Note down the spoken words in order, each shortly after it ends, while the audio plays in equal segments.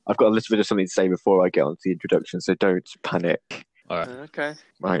I've got a little bit of something to say before I get on to the introduction, so don't panic. All right. Okay.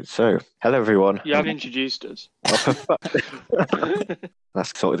 Right, so hello everyone. You haven't introduced us. Oh, for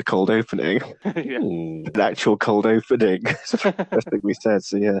That's sort of the cold opening. Yeah. Ooh. An actual cold opening. That's the first thing we said.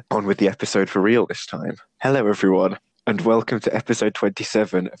 So yeah, on with the episode for real this time. Hello everyone, and welcome to episode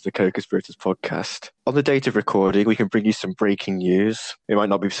 27 of the Co-Conspirators podcast. On the date of recording, we can bring you some breaking news. It might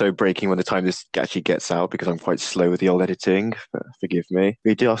not be so breaking when the time this actually gets out because I'm quite slow with the old editing, but forgive me.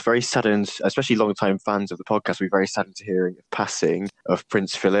 We are very saddened, especially long-time fans of the podcast, we're very saddened to hearing the passing of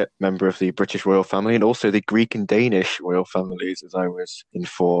Prince Philip, member of the British royal family, and also the Greek and Danish royal families, as I was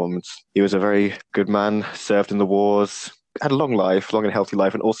informed. He was a very good man, served in the wars, had a long and healthy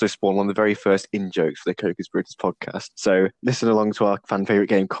life, and also spawned one of the very first in-jokes for the Co-Conspirators podcast. So listen along to our fan-favourite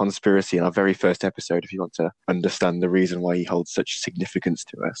game, Conspiracy, in our very first episode if you want to understand the reason why he holds such significance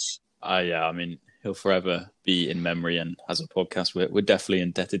to us. Yeah, I mean, he'll forever be in memory, and as a podcast, we're definitely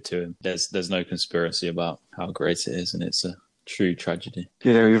indebted to him. There's no conspiracy about how great it is, and it's a true tragedy.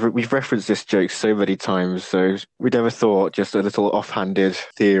 You know, we've referenced this joke so many times, so we never thought just a little offhanded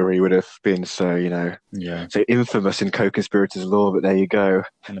theory would have been so, so infamous in Co-Conspirators law, but there you go.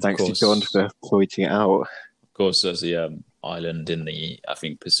 Thanks to John for pointing it out. Of course, there's the island in the, I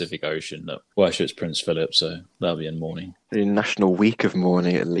think, Pacific Ocean that worships Prince Philip, so that'll be in mourning. A national week of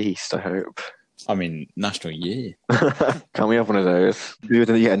mourning, at least, I hope. I mean, national year. Can't we have one of those? Yet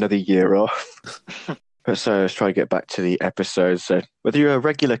another year off. But so let's try to get back to the episode. So whether you're a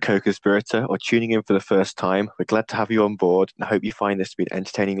regular co-conspirator or tuning in for the first time, we're glad to have you on board and I hope you find this to be an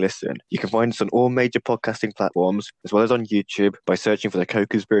entertaining listen. You can find us on all major podcasting platforms, as well as on YouTube by searching for the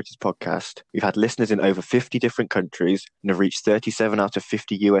Co-Conspirators podcast. We've had listeners in over 50 different countries and have reached 37 out of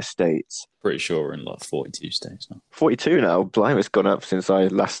 50 US states. Pretty sure we're in like 42 states now. 42 now? Blimey, it's gone up since I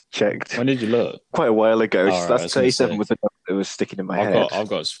last checked. When did you look? Quite a while ago. Oh, That's 37 was the number that was sticking in my head. I've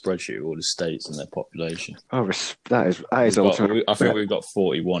got a spreadsheet of all the states and their population. Oh, that is ultimate. I think we've got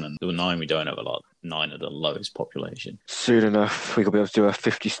 41, and the 9 we don't have, like 9 of the lowest population. Soon enough, we'll be able to do a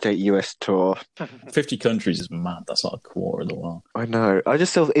 50-state US tour. 50 countries is mad. That's like a quarter of the world. I know.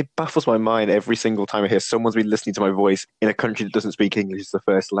 It baffles my mind every single time I hear someone's been listening to my voice in a country that doesn't speak English as the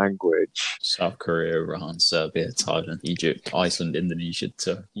first language. South Korea, Iran, Serbia, Thailand, Egypt, Iceland, Indonesia,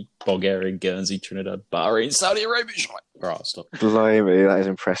 Turkey, Bulgaria, Guernsey, Trinidad, Bahrain, Saudi Arabia. Right, stop. Blimey, that is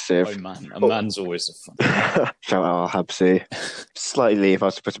impressive. Oh, man. A man's always the fun. Shout out Habsy. Slightly, if I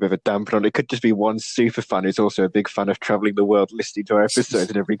was to put a bit of a damper on it, could just be one super fan who's also a big fan of travelling the world, listening to our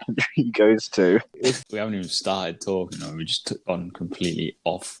episodes in every country he goes to. We haven't even started talking, we just took on completely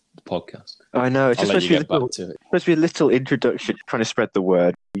off the podcast. I know, it's just supposed to be a little introduction, trying to spread the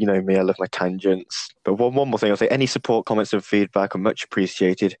word. You know me, I love my tangents. But one more thing, I'll say any support, comments and feedback are much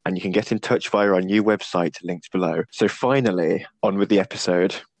appreciated, and you can get in touch via our new website linked below. So finally, on with the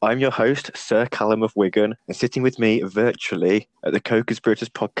episode. I'm your host, Sir Callum of Wigan, and sitting with me virtually at the Co-Conspirators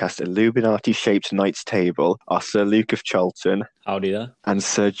podcast Illuminati-shaped Knights table are Sir Luke of Charlton. Howdy there. And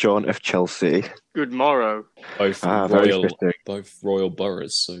Sir John of Chelsea. Good morrow. Both royal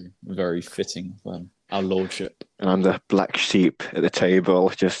boroughs, so very fitting for our lordship. And I'm the black sheep at the table,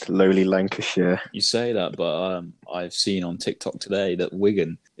 just lowly Lancashire. You say that, but I've seen on TikTok today that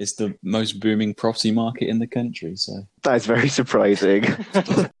Wigan is the most booming property market in the country. So that is very surprising.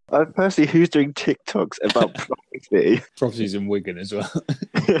 Personally, who's doing TikToks about property? Properties in Wigan as well.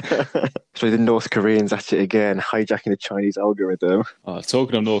 So the North Koreans at it again, hijacking the Chinese algorithm.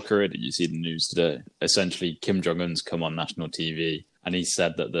 Talking of North Korea, did you see the news today? Essentially, Kim Jong-un's come on national TV and he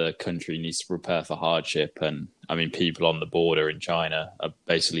said that the country needs to prepare for hardship. And I mean, people on the border in China are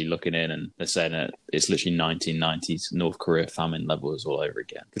basically looking in and they're saying that it's literally 1990s North Korea famine levels all over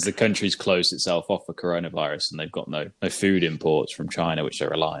again. Because the country's closed itself off for coronavirus and they've got no food imports from China, which they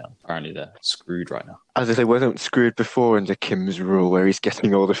rely on. Apparently they're screwed right now. As if they weren't screwed before under Kim's rule, where he's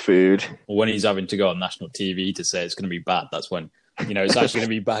getting all the food. Well, when he's having to go on national TV to say it's going to be bad, that's when, it's actually going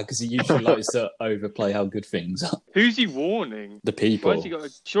to be bad because he usually likes to overplay how good things are. Who's he warning? The people.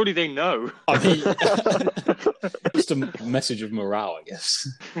 Surely they know. I mean, just a message of morale, I guess.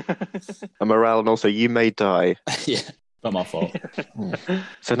 A morale, and also you may die. Yeah. Not my fault.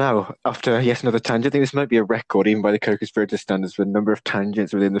 So now, after yet another tangent, I think this might be a record, even by the Co-Conspirator standards, for the number of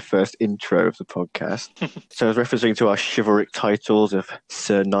tangents within the first intro of the podcast. So I was referencing to our chivalric titles of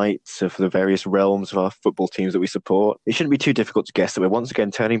Sir Knights of the various realms of our football teams that we support. It shouldn't be too difficult to guess that we're once again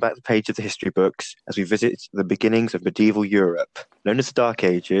turning back the page of the history books as we visit the beginnings of medieval Europe. Known as the Dark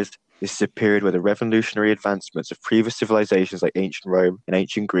Ages, This is a period where the revolutionary advancements of previous civilizations like ancient Rome and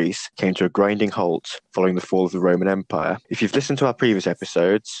ancient Greece came to a grinding halt following the fall of the Roman Empire. If you've listened to our previous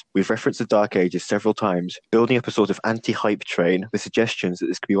episodes, we've referenced the Dark Ages several times, building up a sort of anti-hype train with suggestions that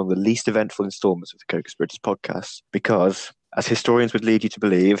this could be one of the least eventful installments of the Co-Conspirators podcast, because, as historians would lead you to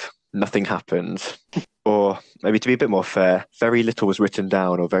believe, nothing happened. Or, maybe to be a bit more fair, very little was written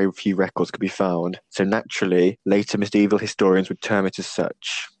down or very few records could be found. So naturally, later medieval historians would term it as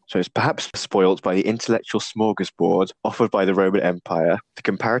such. So it's perhaps spoilt by the intellectual smorgasbord offered by the Roman Empire. The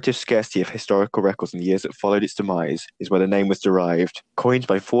comparative scarcity of historical records in the years that followed its demise is where the name was derived. Coined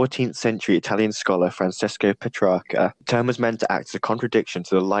by 14th century Italian scholar Francesco Petrarca, the term was meant to act as a contradiction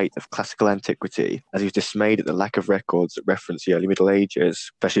to the light of classical antiquity, as he was dismayed at the lack of records that reference the early Middle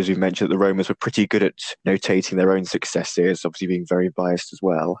Ages, especially as we've mentioned that the Romans were pretty good at notating their own successes, obviously being very biased as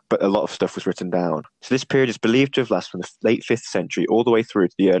well, but a lot of stuff was written down. So this period is believed to have lasted from the late 5th century all the way through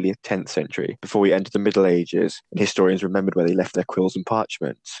to the early 10th century, before we entered the Middle Ages, and historians remembered where they left their quills and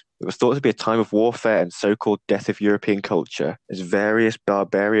parchments. It was thought to be a time of warfare and so-called death of European culture, as various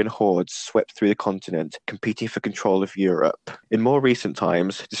barbarian hordes swept through the continent, competing for control of Europe. In more recent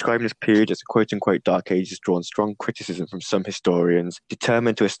times, describing this period as a quote-unquote Dark Age has drawn strong criticism from some historians,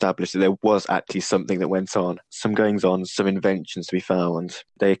 determined to establish that there was actually something that went on, some goings-on, some inventions to be found.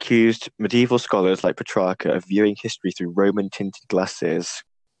 They accused medieval scholars like Petrarca of viewing history through Roman-tinted glasses.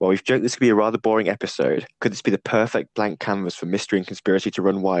 While we've joked this could be a rather boring episode, could this be the perfect blank canvas for mystery and conspiracy to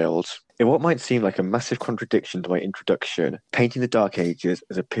run wild? In what might seem like a massive contradiction to my introduction, painting the Dark Ages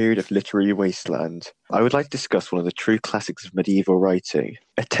as a period of literary wasteland, I would like to discuss one of the true classics of medieval writing.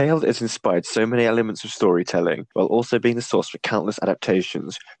 A tale that has inspired so many elements of storytelling, while also being the source for countless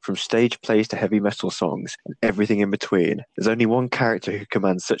adaptations, from stage plays to heavy metal songs, and everything in between. There's only one character who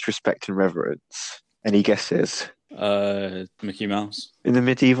commands such respect and reverence. Any guesses? Mickey Mouse. In the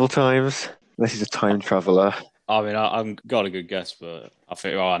medieval times, unless he's a time traveller. I mean, I've got a good guess, but I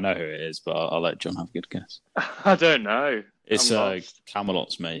think I know who it is, but I'll let John have a good guess. I don't know. It's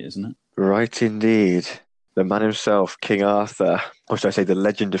Camelot's mate, isn't it? Right indeed. The man himself, King Arthur. Or should I say the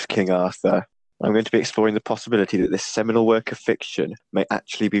legend of King Arthur. I'm going to be exploring the possibility that this seminal work of fiction may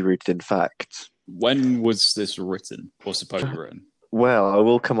actually be rooted in fact. When was this written, or supposedly written? Well, I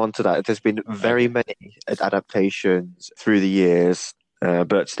will come on to that. There's been very many adaptations through the years,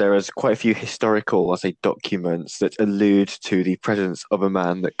 but there is quite a few historical, I'll say, documents that allude to the presence of a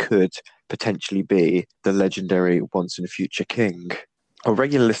man that could potentially be the legendary once and future king. Our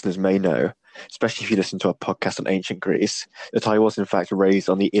regular listeners may know, especially if you listen to our podcast on ancient Greece, that I was in fact raised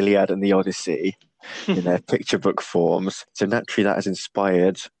on the Iliad and the Odyssey in their picture book forms. So naturally that has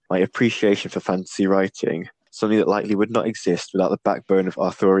inspired my appreciation for fantasy writing, something that likely would not exist without the backbone of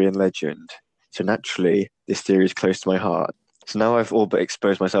Arthurian legend. So naturally, this theory is close to my heart. So now I've all but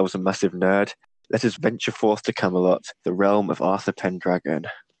exposed myself as a massive nerd, let us venture forth to Camelot, the realm of Arthur Pendragon.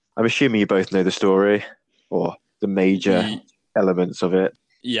 I'm assuming you both know the story, or the major elements of it.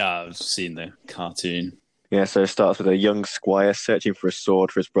 Yeah, I've seen the cartoon. Yeah, so it starts with a young squire searching for a sword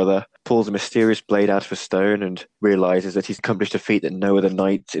for his brother, pulls a mysterious blade out of a stone and realises that he's accomplished a feat that no other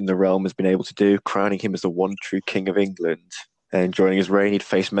knight in the realm has been able to do, crowning him as the one true king of England. And during his reign, he'd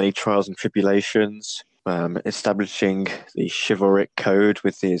faced many trials and tribulations, establishing the chivalric code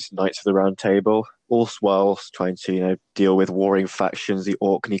with his Knights of the Round Table, all whilst trying to deal with warring factions, the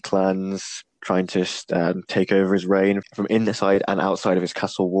Orkney clans, trying to take over his reign from inside and outside of his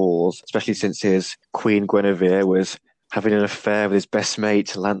castle walls, especially since his Queen Guinevere was having an affair with his best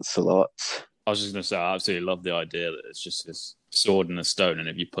mate, Lancelot. I was just going to say, I absolutely love the idea that it's just this sword and a stone, and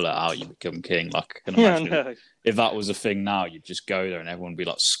if you pull it out, you become king. Like, I can imagine if that was a thing now, you'd just go there and everyone would be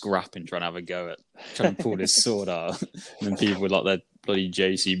like scrapping, trying to have a go at trying to pull this sword out. And then people with like their bloody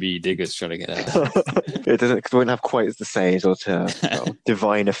JCB diggers trying to get out. It wouldn't have quite the same sort of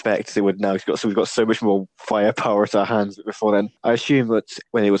divine effect as it would now. We've got so much more firepower at our hands before then. I assume that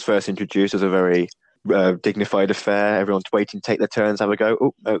when it was first introduced as a very dignified affair, everyone's waiting to take their turns, have a go.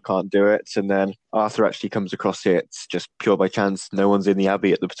 Oh, no, can't do it. And then Arthur actually comes across it just pure by chance. No one's in the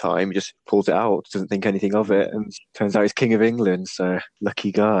abbey at the time. He just pulls it out, doesn't think anything of it, and turns out he's king of England, so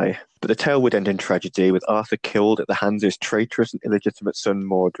lucky guy. But the tale would end in tragedy, with Arthur killed at the hands of his traitorous and illegitimate son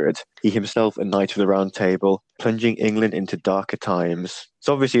Mordred, he himself a knight of the Round Table, plunging England into darker times.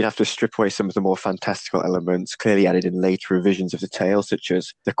 So obviously you'd have to strip away some of the more fantastical elements, clearly added in later revisions of the tale, such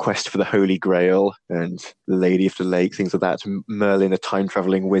as the quest for the Holy Grail and the Lady of the Lake, things like that, Merlin, a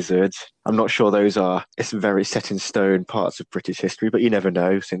time-travelling wizard. I'm not sure those are very set in stone parts of British history, but you never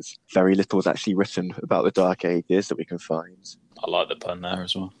know, since very little is actually written about the Dark Ages that we can find. I like the pun there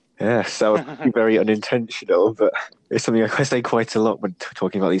as well. Yes, that was very unintentional, but it's something I say quite a lot when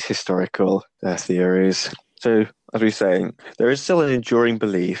talking about these historical theories. So, as we were saying, there is still an enduring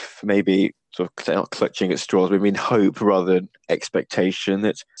belief, maybe sort of not clutching at straws, but I mean hope rather than expectation,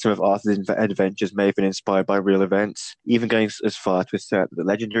 that some of Arthur's adventures may have been inspired by real events, even going as far to assert that the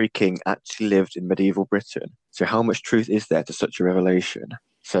legendary king actually lived in medieval Britain. So, how much truth is there to such a revelation?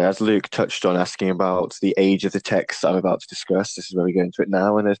 So, as Luke touched on, asking about the age of the text I'm about to discuss, this is where we go into it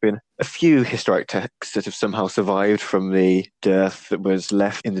now. And there's been a few historic texts that have somehow survived from the dearth that was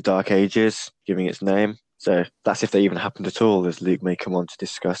left in the Dark Ages, giving its name. So, that's if they even happened at all, as Luke may come on to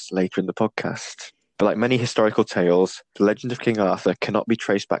discuss later in the podcast. But like many historical tales, the legend of King Arthur cannot be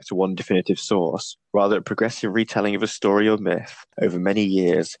traced back to one definitive source, rather a progressive retelling of a story or myth over many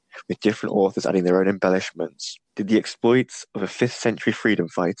years, with different authors adding their own embellishments. Did the exploits of a 5th century freedom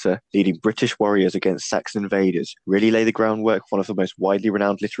fighter leading British warriors against Saxon invaders really lay the groundwork for one of the most widely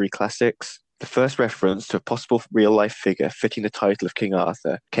renowned literary classics? The first reference to a possible real-life figure fitting the title of King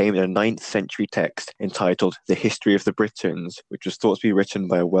Arthur came in a 9th century text entitled The History of the Britons, which was thought to be written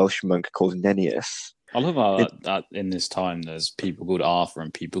by a Welsh monk called Nennius. I love how that in this time there's people called Arthur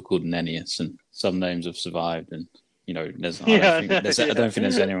and people called Nennius, and some names have survived. And I don't think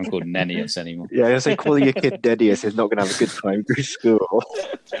there's anyone called Nennius anymore. Yeah, I was like, calling your kid Nennius is not going to have a good time through school.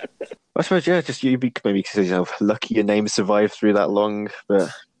 I suppose, yeah, just you maybe consider yourself lucky your name survived through that long,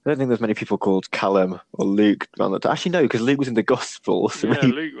 but I don't think there's many people called Callum or Luke around that time. Actually, no, because Luke was in the Gospel. So Yeah,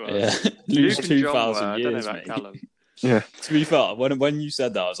 maybe... Luke was. Yeah, Luke Luke's and 2,000 John were. years, I don't know about mate. Callum. Yeah. To be fair, when you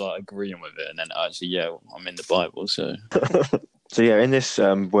said that, I was like agreeing with it, and then actually, yeah, I'm in the Bible, so. So yeah, in this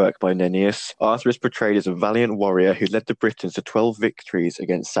work by Nennius, Arthur is portrayed as a valiant warrior who led the Britons to 12 victories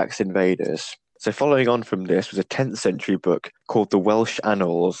against Saxon invaders. So following on from this was a 10th century book called the Welsh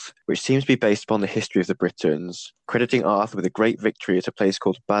Annals, which seems to be based upon the history of the Britons, crediting Arthur with a great victory at a place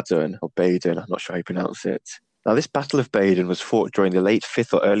called Badon, or Baden, I'm not sure how you pronounce it. Now, this Battle of Baden was fought during the late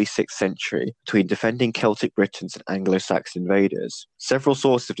 5th or early 6th century between defending Celtic Britons and Anglo-Saxon invaders. Several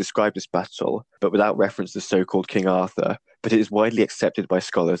sources have described this battle, but without reference to the so-called King Arthur, but it is widely accepted by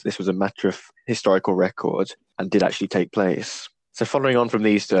scholars this was a matter of historical record and did actually take place. So following on from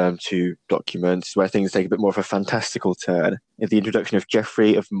these two documents, where things take a bit more of a fantastical turn, is the introduction of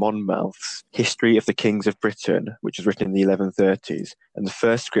Geoffrey of Monmouth's History of the Kings of Britain, which was written in the 1130s, and the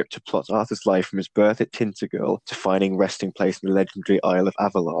first script to plot Arthur's life from his birth at Tintagel to finding resting place in the legendary Isle of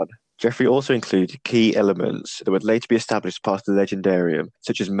Avalon. Geoffrey also included key elements that would later be established as part of the legendarium,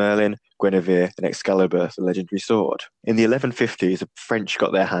 such as Merlin, Guinevere, and Excalibur, the legendary sword. In the 1150s, the French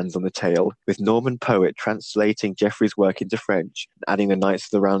got their hands on the tale, with Norman poet translating Geoffrey's work into French and adding the Knights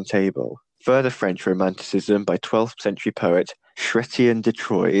of the Round Table. Further French romanticism by 12th century poet Chrétien de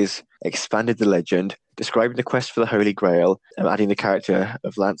Troyes expanded the legend, describing the quest for the Holy Grail and adding the character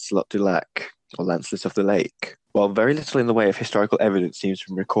of Lancelot du Lac, or Lancelot of the Lake. While very little in the way of historical evidence seems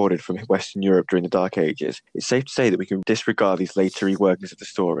to be recorded from Western Europe during the Dark Ages, it's safe to say that we can disregard these later reworkings of the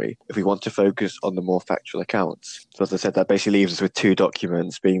story if we want to focus on the more factual accounts. So as I said, that basically leaves us with two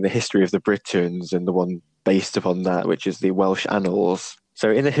documents, being the history of the Britons and the one based upon that, which is the Welsh Annals.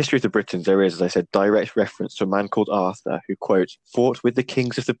 So in the history of the Britons, there is, as I said, direct reference to a man called Arthur who, quote, fought with the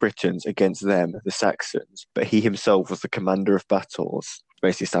kings of the Britons against them, the Saxons, but he himself was the commander of battles,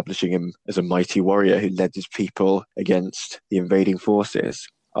 basically establishing him as a mighty warrior who led his people against the invading forces.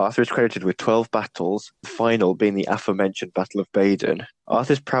 Arthur is credited with 12 battles, the final being the aforementioned Battle of Baden.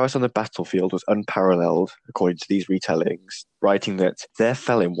 Arthur's prowess on the battlefield was unparalleled, according to these retellings, writing that there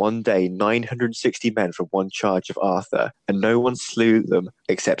fell in one day 960 men from one charge of Arthur, and no one slew them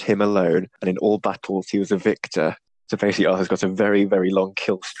except him alone, and in all battles he was a victor. So basically Arthur's got a very, very long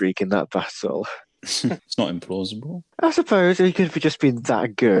kill streak in that battle. It's not implausible. I suppose he could have just been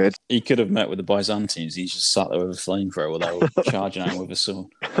that good. He could have met with the Byzantines. He's just sat there with a flamethrower while they were charging at him with a sword.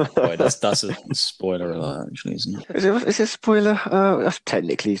 Wait, that's a spoiler alert, actually, isn't it? Is it a spoiler? That's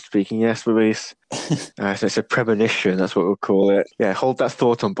technically speaking, yes, Louise. So it's a premonition, that's what we'll call it. Yeah, hold that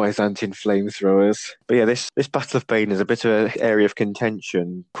thought on Byzantine flamethrowers. But yeah, this Battle of Baden is a bit of an area of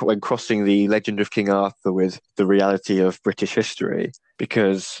contention when crossing the legend of King Arthur with the reality of British history.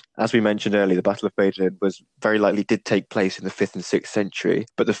 Because, as we mentioned earlier, the Battle of Baden was very likely did take place in the 5th and 6th century.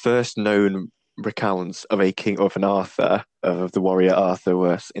 But the first known recounts of a king of an Arthur of the warrior Arthur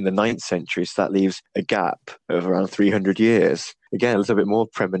was in the 9th century, so that leaves a gap of around 300 years. Again, a little bit more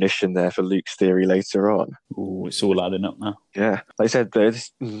premonition there for Luke's theory later on. Ooh, it's all adding up now. Yeah, like I said,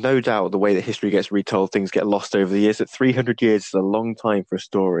 there's no doubt the way that history gets retold, things get lost over the years. That 300 years is a long time for a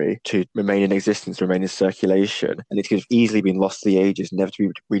story to remain in existence, remain in circulation, and it could have easily been lost to the ages, never to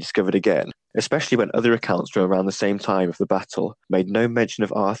be rediscovered again. Especially when other accounts from around the same time of the battle made no mention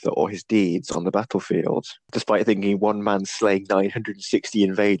of Arthur or his deeds on the battlefield, despite thinking one man slaying 960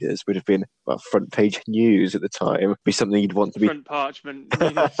 invaders would have been front page news at the time, be something you'd want to be Front parchment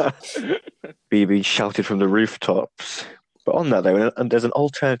news. be shouted from the rooftops. But on that, though, and there's an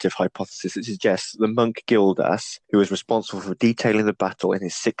alternative hypothesis that suggests the monk Gildas, who was responsible for detailing the battle in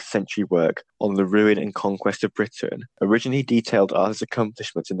his 6th century work on the ruin and conquest of Britain, originally detailed Arthur's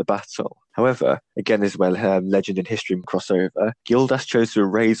accomplishments in the battle. However, again, this is where legend and history crossover. Gildas chose to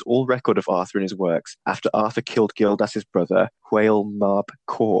erase all record of Arthur in his works after Arthur killed Gildas's brother, Hwael Mab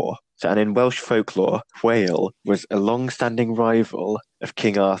Cor. And in Welsh folklore, Hwael was a long-standing rival of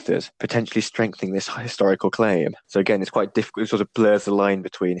King Arthur's, potentially strengthening this historical claim. So again, it's quite difficult. It sort of blurs the line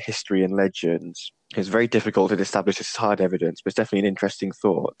between history and legend. It's very difficult to establish this hard evidence, but it's definitely an interesting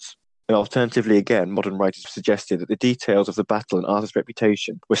thought. And alternatively, again, modern writers have suggested that the details of the battle and Arthur's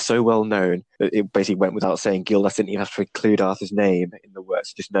reputation were so well known that it basically went without saying. Gildas didn't even have to include Arthur's name in the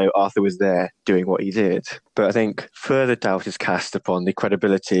works. Just know Arthur was there doing what he did. But I think further doubt is cast upon the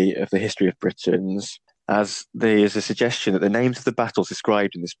credibility of the history of Britons, as there is a suggestion that the names of the battles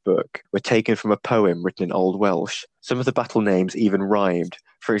described in this book were taken from a poem written in Old Welsh. Some of the battle names even rhymed.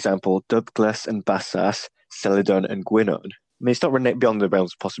 For example, Dubglas and Bassas, Celadon and Gwynon. I mean, it's not beyond the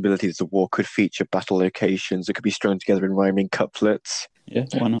realms of possibilities the war could feature battle locations that could be strung together in rhyming couplets. Yeah,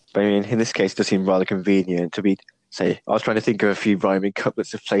 why not? But I mean, in this case, it does seem rather convenient to be, say, I was trying to think of a few rhyming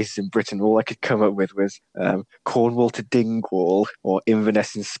couplets of places in Britain. All I could come up with was Cornwall to Dingwall or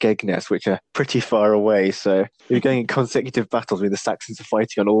Inverness and Skegness, which are pretty far away. So if you're going in consecutive battles where the Saxons are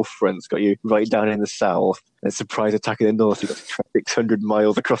fighting on all fronts, got you right down in the south, and surprise attack in the north, you've got to travel 600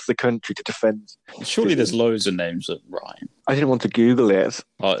 miles across the country to defend. Surely there's loads of names that rhyme. I didn't want to Google it.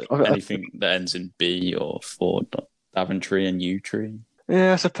 Anything that ends in B or Ford, Daventry and Utree.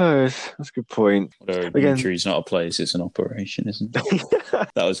 Yeah, I suppose. That's a good point. Although Again, Utree's not a place, it's an operation, isn't it?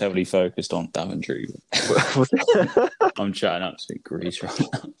 That was heavily focused on Daventry. I'm chatting absolute grease right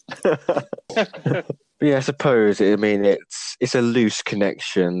now. But yeah, I suppose. I mean, it's a loose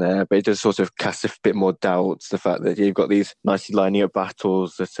connection there, but it does sort of cast a bit more doubt. The fact that you've got these nicely lining up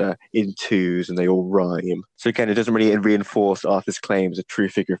battles that are in twos and they all rhyme. So again, it doesn't really reinforce Arthur's claim as a true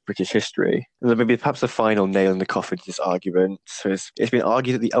figure of British history. And then maybe perhaps the final nail in the coffin to this argument is it's been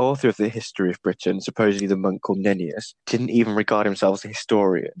argued that the author of the history of Britain, supposedly the monk called Nennius, didn't even regard himself as a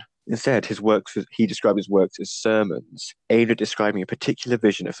historian. Instead, he described his works as sermons, aimed at describing a particular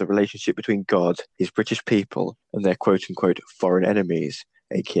vision of the relationship between God, his British people, and their quote-unquote foreign enemies,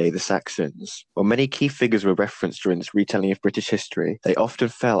 aka the Saxons. While many key figures were referenced during this retelling of British history, they often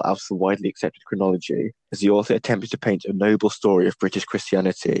fell out of the widely accepted chronology, as the author attempted to paint a noble story of British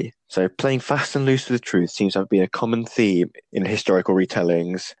Christianity. So playing fast and loose with the truth seems to have been a common theme in historical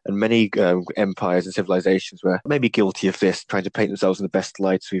retellings, and many empires and civilizations were maybe guilty of this, trying to paint themselves in the best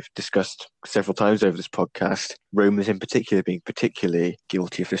lights we've discussed several times over this podcast. Romans in particular being particularly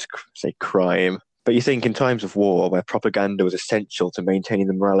guilty of this, say, crime. But you think in times of war, where propaganda was essential to maintaining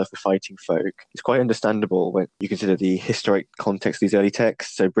the morale of the fighting folk, it's quite understandable when you consider the historic context of these early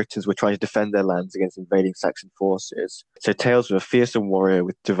texts. So Britons were trying to defend their lands against invading Saxon forces. So tales of a fearsome warrior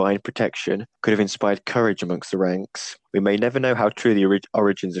with divine protection could have inspired courage amongst the ranks. We may never know how true the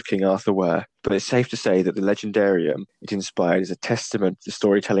origins of King Arthur were, but it's safe to say that the legendarium it inspired is a testament to the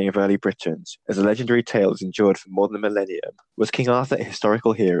storytelling of early Britons. As a legendary tale has endured for more than a millennium, was King Arthur a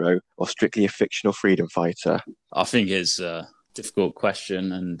historical hero or strictly a fictional freedom fighter? I think it's a difficult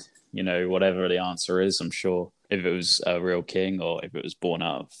question, and whatever the answer is, I'm sure if it was a real king or if it was born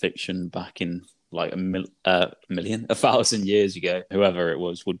out of fiction back in like a 1,000 years ago, whoever it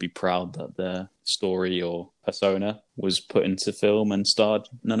was would be proud that their story or persona was put into film and starred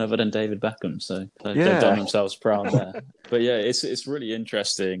none other than David Beckham. So they've done themselves proud there. But yeah, it's really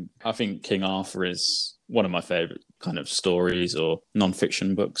interesting. I think King Arthur is one of my favourite kind of stories or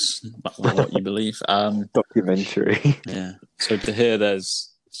non-fiction books, what you believe. Documentary. Yeah. So to hear there's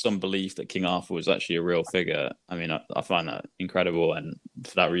some belief that King Arthur was actually a real figure, I mean, I find that incredible, and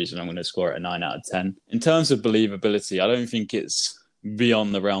for that reason I'm going to score it a 9 out of 10. In terms of believability, I don't think it's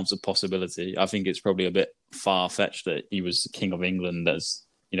beyond the realms of possibility. I think it's probably a bit far-fetched that he was the King of England as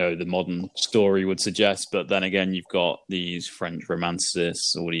the modern story would suggest. But then again, you've got these French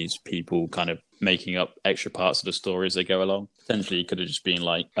romanticists, all these people kind of making up extra parts of the story as they go along. Potentially, it could have just been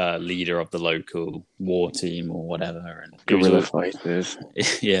like a leader of the local war team or whatever. And Guerrilla fighters.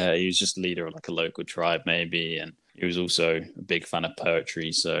 Yeah, he was just leader of like a local tribe maybe. And he was also a big fan of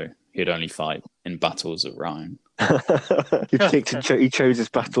poetry, so he'd only fight in battles that rhyme. He chose his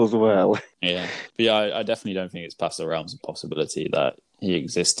battles well. Yeah. But yeah, I definitely don't think it's past the realms of possibility that he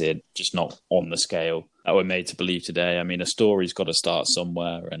existed, just not on the scale that we're made to believe today. I mean, a story's got to start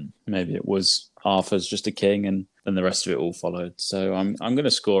somewhere, and maybe it was Arthur's just a king, and then the rest of it all followed. So I'm going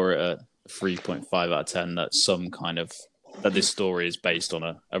to score it at 3.5 out of 10. That this story is based on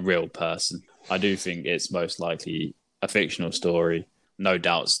a real person. I do think it's most likely a fictional story. No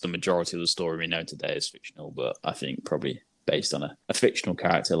doubts the majority of the story we know today is fictional, but I think probably based on a fictional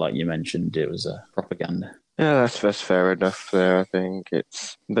character, like you mentioned, it was a propaganda. Yeah, that's fair enough there. I think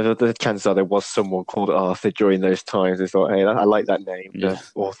it's the chances are there was someone called Arthur during those times. They thought, hey, I like that name. Yeah. The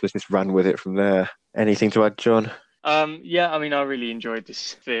authors just ran with it from there. Anything to add, John? Yeah, I mean, I really enjoyed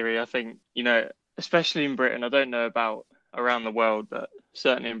this theory. I think, especially in Britain, I don't know about around the world, but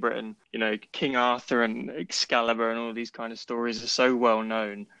certainly in Britain, King Arthur and Excalibur and all these kind of stories are so well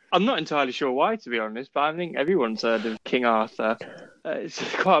known. I'm not entirely sure why, to be honest, but I think everyone's heard of King Arthur. It's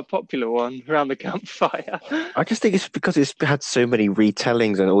quite a popular one around the campfire. I just think it's because it's had so many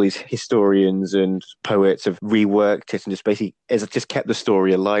retellings, and all these historians and poets have reworked it and just basically it's just kept the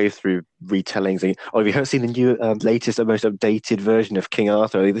story alive through retellings. Have you seen the new, latest and most updated version of King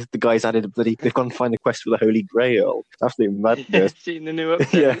Arthur? The guys added they've gone to find the quest for the Holy Grail. Absolute madness. Seen the new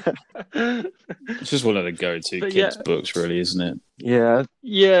update. Yeah. It's just one of the go-to kids' books, really, isn't it? Yeah.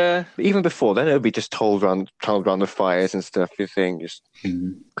 Yeah. Even before then, it would be just told around the fires and stuff. You think just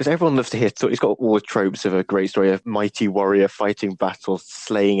because everyone loves to hear. So it's got all the tropes of a great story: a mighty warrior fighting battles,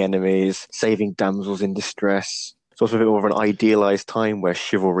 slaying enemies, saving damsels in distress. It's also a bit more of an idealized time where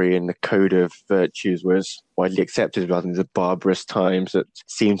chivalry and the code of virtues was widely accepted rather than the barbarous times that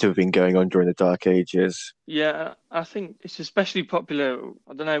seem to have been going on during the Dark Ages. Yeah, I think it's especially popular.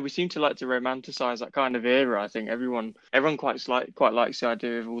 I don't know. We seem to like to romanticize that kind of era. I think everyone quite likes the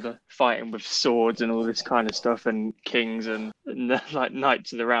idea of all the fighting with swords and all this kind of stuff, and kings and like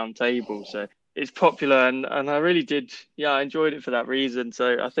knights of the Round Table. So it's popular, and I really did. Yeah, I enjoyed it for that reason.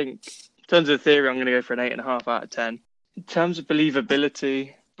 So I think in terms of the theory, I'm going to go for an 8.5 out of 10. In terms of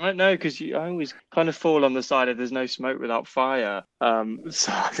believability, I don't know, because I always kind of fall on the side of there's no smoke without fire.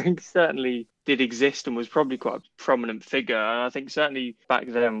 So I think certainly did exist and was probably quite a prominent figure. And I think certainly back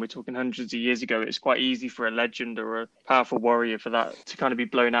then, we're talking hundreds of years ago, it's quite easy for a legend or a powerful warrior for that to kind of be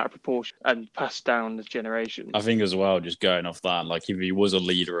blown out of proportion and passed down the generations. I think as well, just going off that, like if he was a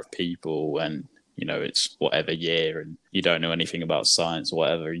leader of people and, it's whatever year and you don't know anything about science or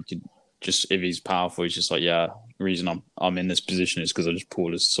whatever, you could just, if he's powerful, he's just like, yeah, the reason I'm in this position is because I just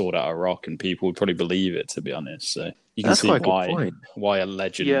pulled a sword out of a rock, and people would probably believe it, to be honest. So you can see why a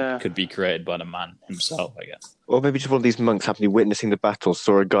legend could be created by the man himself, I guess. Or maybe just one of these monks happened to be witnessing the battle,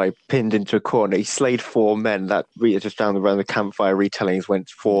 saw a guy pinned into a corner. He slayed 4 men. That just down around the campfire retellings went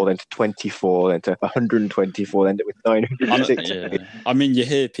 4, then to 24, then to 124, then with 960. I mean, you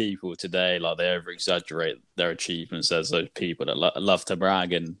hear people today, like they over-exaggerate their achievements. There's those people that love to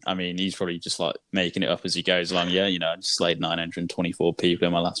brag. And I mean, he's probably just like making it up as he goes along. Yeah, I just slayed 924 people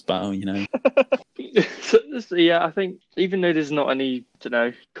in my last battle, So, yeah, I think even though there's not any,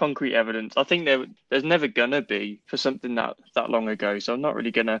 concrete evidence, I think there's never gonna be for something that long ago. So I'm not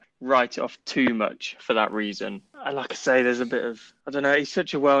really gonna write it off too much for that reason. And like I say, there's a bit of, I don't know, he's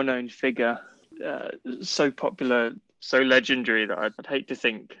such a well-known figure, so popular, so legendary that I'd hate to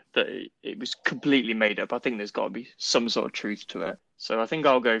think that it was completely made up. I think there's got to be some sort of truth to it. So I think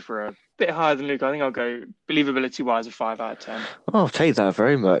I'll go for a bit higher than Luke. I think I'll go believability-wise a 5 out of 10. Oh, I'll take that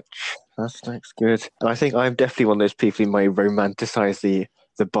very much. That's good. And I think I'm definitely one of those people who might romanticize the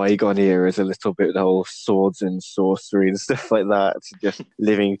bygone eras a little bit, the whole swords and sorcery and stuff like that. Just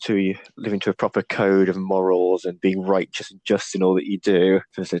living to a proper code of morals and being righteous and just in all that you do.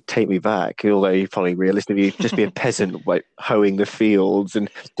 So take me back. Although you probably realistically just be a peasant, like hoeing the fields and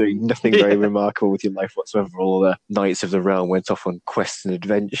doing nothing very remarkable with your life whatsoever. All the knights of the realm went off on quests and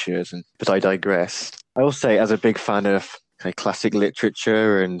adventures. But I digress. I will say, as a big fan of kind of classic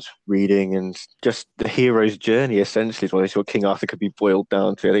literature and reading and just the hero's journey, essentially, is what King Arthur could be boiled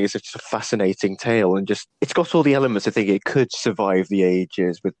down to. I think it's just a fascinating tale, and just it's got all the elements. I think it could survive the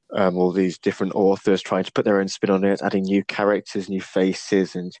ages with all these different authors trying to put their own spin on it, adding new characters, new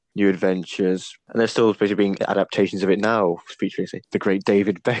faces, and new adventures. And there's still basically being adaptations of it now, featuring, say, the great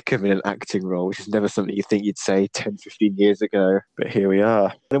David Beckham in an acting role, which is never something you think you'd say 10, 15 years ago. But here we are.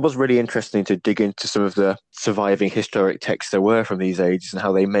 And it was really interesting to dig into some of the surviving historic texts there were from these ages and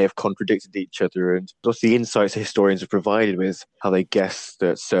how they may have contradicted each other, and also the insights the historians have provided with how they guess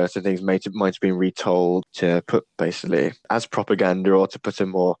that certain things might have been retold to put basically as propaganda or to put a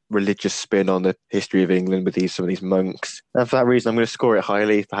more religious spin on the history of England with some of these monks. And for that reason, I'm going to score it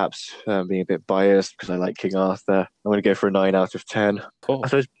highly, perhaps being a bit biased because I like King Arthur. I'm going to go for a 9 out of 10. Cool.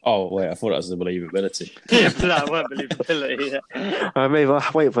 Oh, wait, I thought that was the believability. Yeah, but that weren't believability. Yeah. Maybe I'll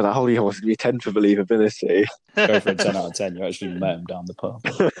wait for that. Holy horse, give me 10 for believability. Go for a 10 out of 10. You actually met him down the pub.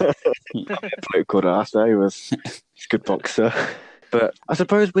 A bloke called Arthur. He's a good boxer. But I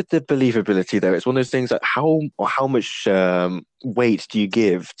suppose with the believability, though, it's one of those things that how much weight do you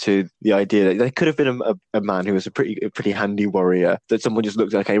give to the idea that there could have been a man who was a pretty handy warrior, that someone just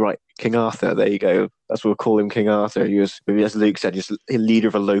looked at, okay, right, King Arthur, there you go. That's what we'll call him, King Arthur. He was, maybe as Luke said, just a leader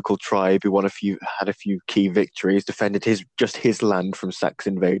of a local tribe who had a few key victories, defended his land from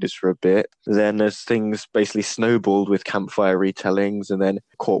Saxon invaders for a bit. Then as things basically snowballed with campfire retellings, and then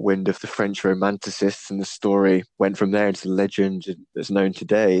caught wind of the French romanticists, and the story went from there into the legend that's known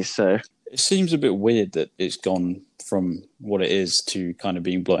today. So it seems a bit weird that it's gone from what it is to kind of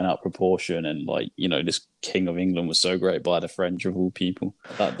being blown out of proportion, and this King of England was so great by the French of all people.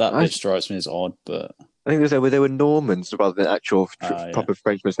 That bit strikes me as odd, but I think they were Normans rather than actual proper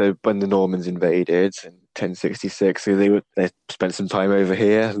Frenchmen. So when the Normans invaded in 1066, so they spent some time over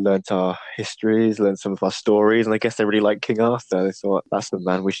here, learnt our histories, learnt some of our stories, and I guess they really liked King Arthur. They thought, that's the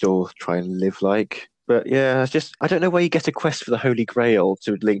man we should all try and live like. But yeah, I don't know where you get a quest for the Holy Grail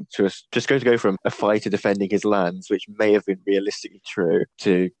to link to us. Just going to go from a fighter defending his lands, which may have been realistically true,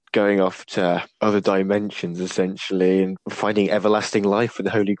 to going off to other dimensions, essentially, and finding everlasting life with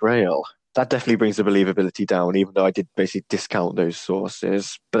the Holy Grail. That definitely brings the believability down, even though I did basically discount those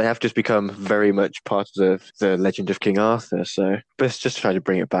sources. But they have just become very much part of the legend of King Arthur. So let's just try to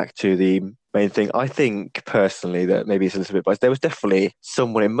bring it back to the main thing. I think personally that maybe it's a little bit biased. There was definitely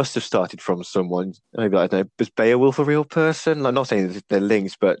someone, it must have started from someone. Maybe, I don't know, was Beowulf a real person? I'm not saying that they're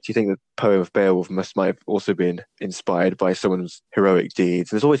linked, but do you think the poem of Beowulf might have also been inspired by someone's heroic deeds?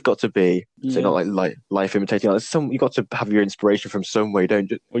 There's always got to be, so not like life imitating. You've got to have your inspiration from somewhere,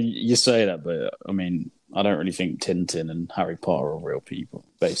 don't you? Well, you say that, but I mean, I don't really think Tintin and Harry Potter are real people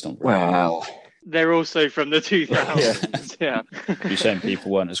based on real people. They're also from the 2000s, yeah. You're saying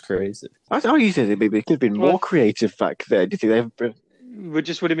people weren't as creative? I you said they could have been more creative back then. Do you think they would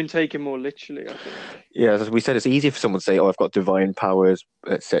have been taken more literally, I think. Yeah, as we said, it's easy for someone to say, "Oh, I've got divine powers,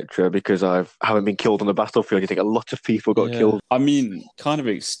 etc.," because I haven't been killed on the battlefield. You think a lot of people got killed. I mean, kind of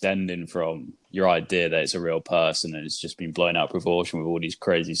extending from your idea that it's a real person and it's just been blown out of proportion with all these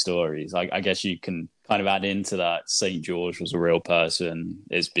crazy stories. I guess you can kind of add into that St. George was a real person.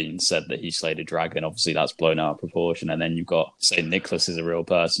 It's been said that he slayed a dragon. Obviously, that's blown out of proportion. And then you've got St. Nicholas is a real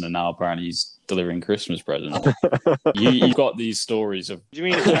person, and now apparently he's delivering Christmas presents. You've got these stories of... Do you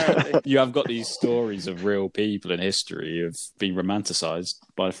mean apparently? You have got these stories of real people in history of being romanticised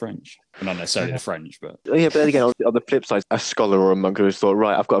by the French. Well, not necessarily the French, but... Yeah, but then again, on the flip side, a scholar or a monk who thought,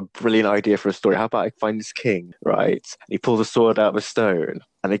 right, I've got a brilliant idea for a story. How about I find this king, right? He pulls a sword out of a stone,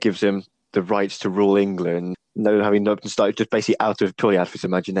 and it gives him the rights to rule England. No, having not started, just basically purely out of his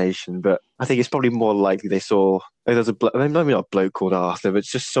imagination. But I think it's probably more likely they saw, there's maybe not a bloke called Arthur, but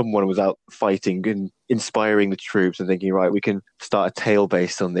it's just someone who was out fighting and inspiring the troops and thinking, right, we can start a tale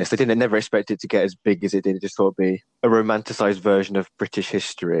based on this. They never expect it to get as big as it did. It just thought it'd be a romanticised version of British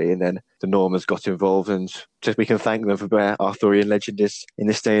history. And then the Normans got involved, and just we can thank them for where Arthurian legend is in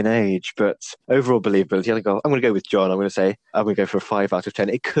this day and age. But overall believability, I'm going to go with John. I'm going to go for a 5 out of 10.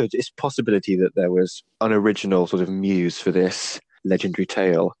 It's a possibility that there was an original sort of muse for this legendary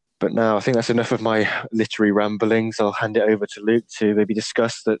tale. But now I think that's enough of my literary ramblings. I'll hand it over to Luke to maybe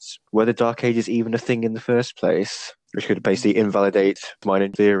discuss were the Dark Ages even a thing in the first place, which could basically invalidate mine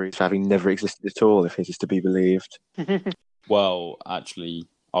own theories for having never existed at all, if it is to be believed. Well, actually,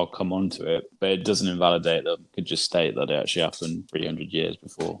 I'll come on to it, but it doesn't invalidate them. It could just state that it actually happened 300 years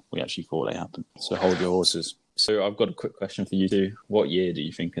before we actually thought they happened. So hold your horses. So I've got a quick question for you too. What year do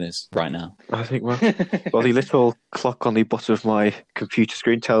you think it is right now? I think, well, the little clock on the bottom of my computer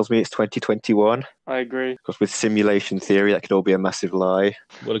screen tells me it's 2021. I agree. Because with simulation theory, that could all be a massive lie.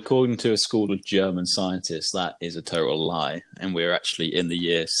 Well, according to a school of German scientists, that is a total lie. And we're actually in the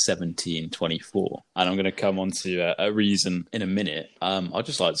year 1724. And I'm going to come on to a reason in a minute. I'd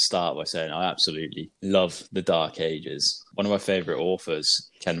just like to start by saying I absolutely love the Dark Ages. One of my favourite authors,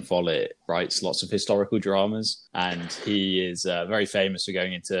 Ken Follett, writes lots of historical dramas, and he is very famous for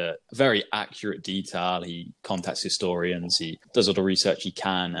going into very accurate detail. He contacts historians, he does all the research he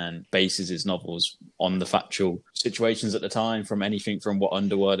can, and bases his novels on the factual situations at the time, from anything from what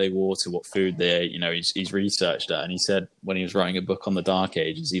underwear they wore to what food they ate. You know, he's researched that, and he said when he was writing a book on the Dark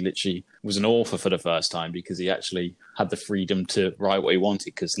Ages, he literally was an author for the first time because he actually had the freedom to write what he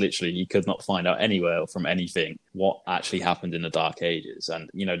wanted, because literally he could not find out anywhere from anything what actually happened in the Dark Ages. And,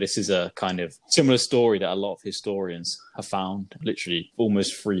 you know, this is a kind of similar story that a lot of historians have found. Literally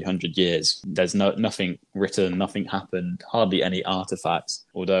almost 300 years. There's nothing written, nothing happened, hardly any artifacts.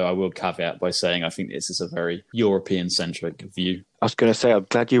 Although I will caveat by saying I think this is a very European-centric view. I was going to say, I'm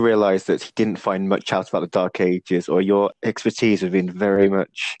glad you realised that he didn't find much out about the Dark Ages, or your expertise has been very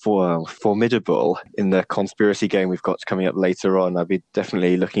much formidable in the conspiracy game we've got coming up later on. I'd be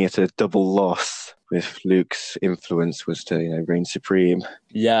definitely looking at a double loss if Luke's influence was to, reign supreme.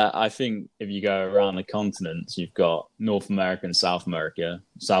 Yeah, I think if you go around the continents, you've got North America and South America.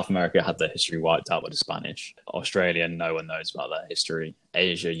 South America had their history wiped out by the Spanish. Australia, no one knows about their history.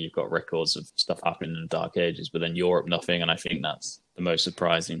 Asia, you've got records of stuff happening in the Dark Ages, but then Europe, nothing. And I think that's the most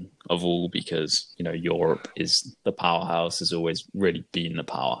surprising of all, because, Europe is the powerhouse, has always really been the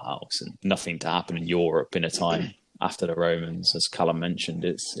powerhouse, and nothing to happen in Europe in a time after the Romans, as Callum mentioned.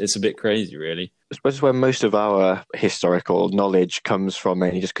 It's a bit crazy, really. I suppose where most of our historical knowledge comes from,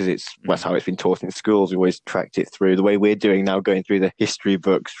 mainly just because that's how it's been taught in schools. We always tracked it through the way we're doing now, going through the history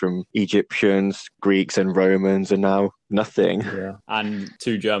books from Egyptians, Greeks and Romans, and now nothing. Yeah. And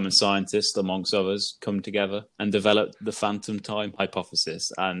two German scientists, amongst others, come together and developed the phantom time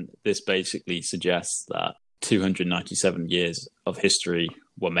hypothesis. And this basically suggests that 297 years of history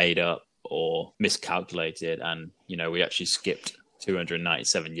were made up or miscalculated, and we actually skipped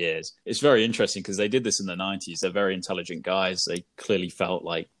 297 years. It's very interesting because they did this in the 90s. They're very intelligent guys. They clearly felt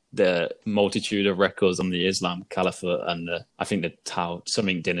like the multitude of records on the Islam Caliphate and I think the Tao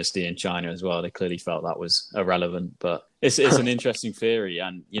Suming dynasty in China as well, they clearly felt that was irrelevant. But it's an interesting theory,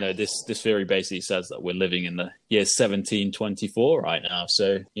 and this theory basically says that we're living in the year 1724 right now.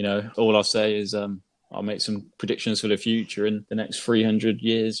 So all I'll say is I'll make some predictions for the future in the next 300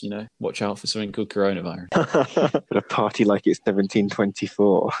 years. Watch out for something called coronavirus. A party like it's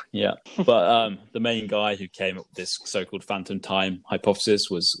 1724. Yeah. But the main guy who came up with this so-called phantom time hypothesis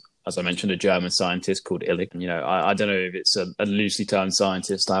was, as I mentioned, a German scientist called Illich. I don't know if it's a loosely termed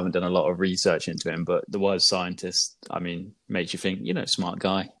scientist. I haven't done a lot of research into him, but the word scientist, makes you think, smart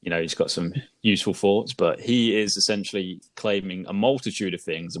guy. He's got some useful thoughts, but he is essentially claiming a multitude of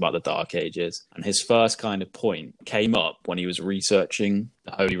things about the Dark Ages. And his first kind of point came up when he was researching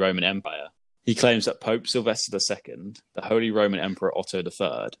the Holy Roman Empire. He claims that Pope Sylvester II, the Holy Roman Emperor Otto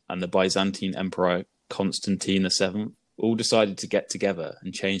III, and the Byzantine Emperor Constantine VII all decided to get together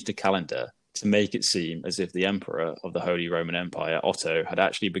and change the calendar to make it seem as if the Emperor of the Holy Roman Empire, Otto, had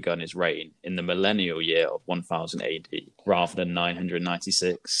actually begun his reign in the millennial year of 1000 AD rather than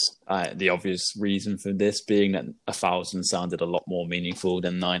 996. The obvious reason for this being that 1000 sounded a lot more meaningful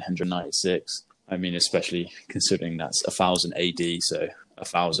than 996. Especially considering that's 1000 AD, so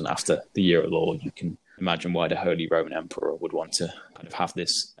 1000 after the year of Lord. You can imagine why the Holy Roman Emperor would want to kind of have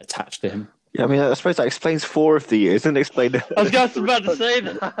this attached to him. Yeah, I suppose that explains 4 of the years, doesn't it? Explain. I was just about to say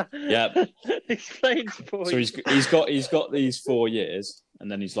that. Yeah. Explains 4 So he's got these 4 years,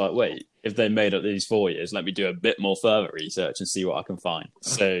 and then he's like, wait, if they made up these 4 years, let me do a bit more further research and see what I can find.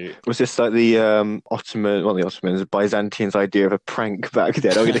 So was this like the the Byzantines' idea of a prank back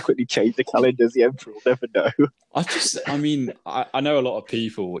then? I'm going to quickly change the calendars. The emperor will never know. I know a lot of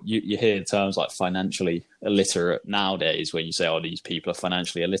people, you hear terms like financially illiterate nowadays when you say, these people are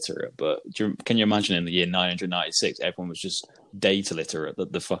financially illiterate. But can you imagine in the year 996, everyone was just date illiterate,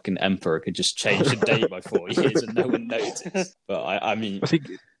 that the fucking emperor could just change the date by 4 years and no one noticed? But I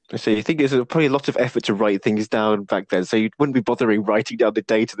think there's probably a lot of effort to write things down back then, so you wouldn't be bothering writing down the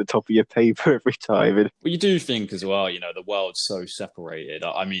date at the top of your paper every time. Well, you do think as well, the world's so separated.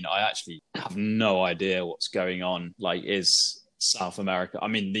 I actually have no idea what's going on. Like, is South America. I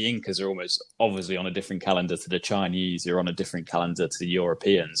mean, the Incas are almost obviously on a different calendar to the Chinese. They're on a different calendar to the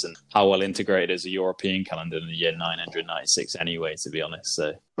Europeans. And how well integrated is a European calendar in the year 996 anyway, to be honest?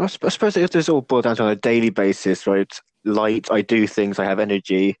 So I suppose it does all boil down to on a daily basis, right? Light, I do things, I have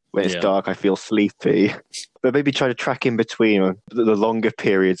energy. When it's dark, I feel sleepy. But maybe try to track in between the longer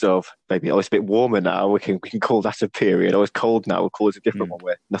periods of maybe, it's a bit warmer now, we can call that a period. It's cold now, we'll call it a different one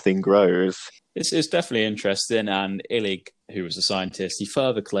where nothing grows. It's definitely interesting. And Illig, who was a scientist, he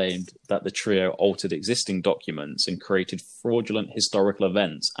further claimed that the trio altered existing documents and created fraudulent historical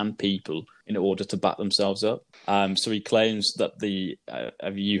events and people in order to back themselves up. So he claims that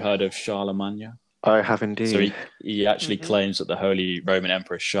have you heard of Charlemagne? I have indeed. So he actually claims that the Holy Roman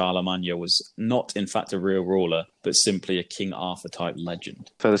Emperor Charlemagne was not, in fact, a real ruler, but simply a King Arthur-type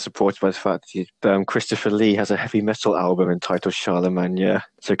legend. Further supported by the fact that Christopher Lee has a heavy metal album entitled Charlemagne.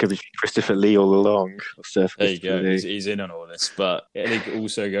 So it could be Christopher Lee all along. There you go. He's in on all this. But it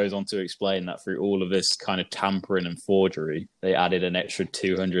also goes on to explain that through all of this kind of tampering and forgery, they added an extra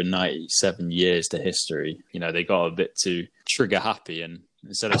 297 years to history. They got a bit too trigger happy, and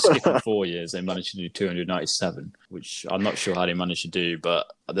instead of skipping 4 years, they managed to do 297, which I'm not sure how they managed to do, but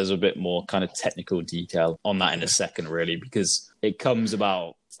there's a bit more kind of technical detail on that in a second, really, because it comes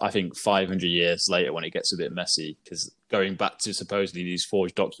about, I think, 500 years later when it gets a bit messy, because going back to supposedly these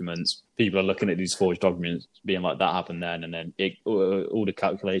forged documents, people are looking at these forged documents being like, that happened then, and then all the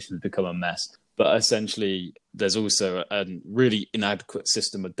calculations become a mess. But essentially, there's also a really inadequate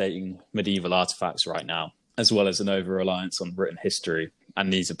system of dating medieval artifacts right now, as well as an over-reliance on written history.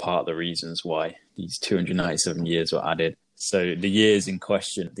 And these are part of the reasons why these 297 years were added. So the years in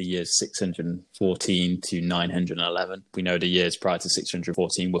question, the years 614 to 911, we know the years prior to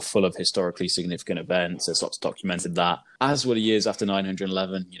 614 were full of historically significant events. There's lots documented that. As were the years after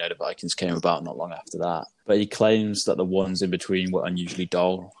 911, the Vikings came about not long after that. But he claims that the ones in between were unusually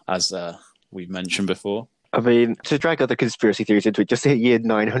dull, as we've mentioned before. I mean, to drag other conspiracy theories into it, just hit year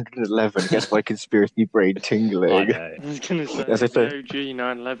 911 gets my conspiracy brain tingling. I was going to say, As if the OG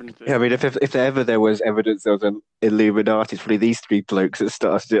 911 thing. Yeah, I mean, if ever there was evidence there was an Illuminati, it's probably these three blokes that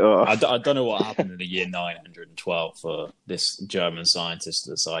started it off. I don't know what happened in the year 912 for this German scientist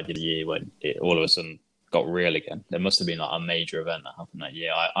to decide the year when it all of a sudden got real again. There must have been a major event that happened that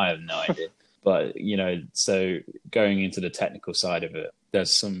year. I have no idea. But, so going into the technical side of it,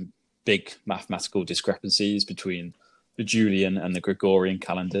 there's some big mathematical discrepancies between the Julian and the Gregorian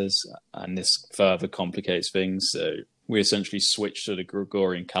calendars, and this further complicates things. So we essentially switched to the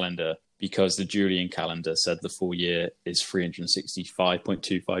Gregorian calendar because the Julian calendar said the full year is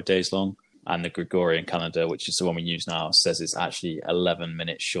 365.25 days long, and the Gregorian calendar, which is the one we use now, says it's actually 11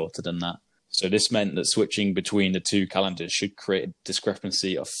 minutes shorter than that. So this meant that switching between the two calendars should create a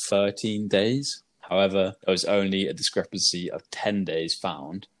discrepancy of 13 days. However, there was only a discrepancy of 10 days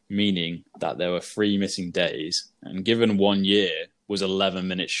found, meaning that there were 3 missing days. And given 1 year was 11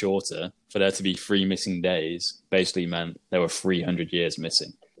 minutes shorter, for there to be 3 missing days basically meant there were 300 years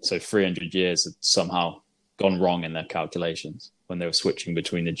missing. So 300 years had somehow gone wrong in their calculations when they were switching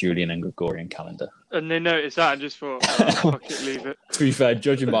between the Julian and Gregorian calendar. And they noticed that and just thought, fuck it, leave it. To be fair,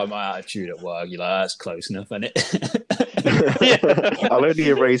 judging by my attitude at work, you're like, that's close enough, isn't it? Yeah. I'll only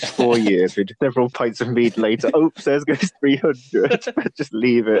erase 4 years with several pints of mead later. Oops, there goes 300. Just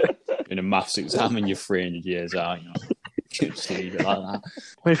leave it. In a maths exam and you're 300 years out, just leave it like that.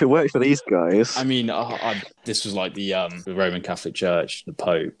 Well, if it works for these guys. I mean, this was like the Roman Catholic Church, the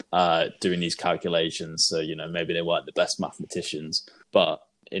Pope, doing these calculations. So, maybe they weren't the best mathematicians, but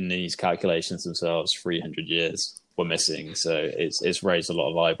in these calculations themselves, 300 years were missing. So it's raised a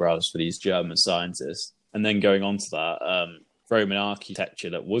lot of eyebrows for these German scientists. And then going on to that, Roman architecture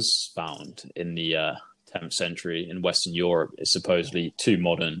that was found in the 10th century in Western Europe is supposedly too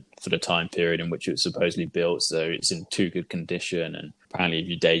modern for the time period in which it was supposedly built. So it's in too good condition. And apparently if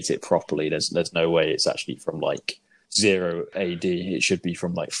you date it properly, there's no way it's actually from like 0 AD. It should be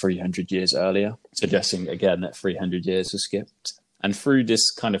from like 300 years earlier, suggesting again that 300 years was skipped. And through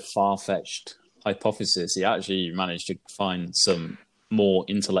this kind of far-fetched hypothesis, he actually managed to find some more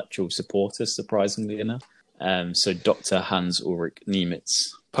intellectual supporters, surprisingly enough. So Dr. Hans Ulrich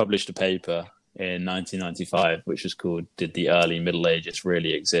Niemitz published a paper in 1995, which was called "Did the Early Middle Ages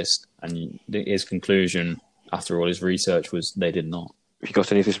Really Exist?" And his conclusion, after all his research, was they did not. Have you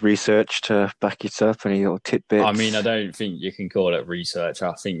got any of this research to back it up? Any little tidbits? I mean, I don't think you can call it research.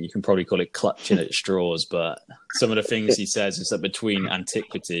 I think you can probably call it clutching at straws. But some of the things he says is that between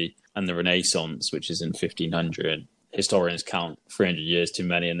antiquity and the Renaissance, which is in 1500, historians count 300 years too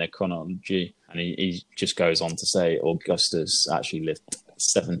many in their chronology. And he just goes on to say Augustus actually lived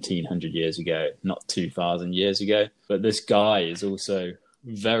 1,700 years ago, not 2,000 years ago. But this guy is also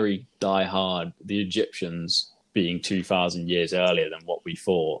very diehard, the Egyptians being 2,000 years earlier than what we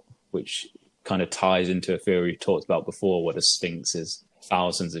thought, which kind of ties into a theory we talked about before, where the Sphinx is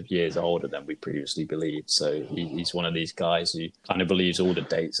thousands of years older than we previously believed. So he's one of these guys who kind of believes all the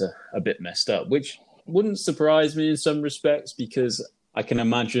dates are a bit messed up, which wouldn't surprise me in some respects, because I can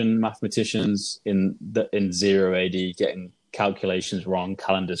imagine mathematicians in 0 AD getting calculations wrong,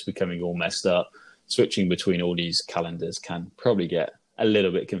 calendars becoming all messed up. Switching between all these calendars can probably get a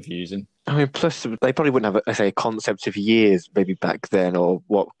little bit confusing. I mean, plus they probably wouldn't have, a concept of years maybe back then, or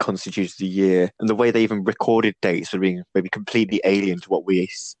what constitutes the year, and the way they even recorded dates would be maybe completely alien to what we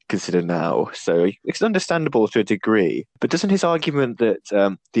consider now. So it's understandable to a degree. But doesn't his argument that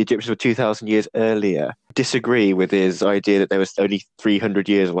the Egyptians were 2,000 years earlier disagree with his idea that there was only 300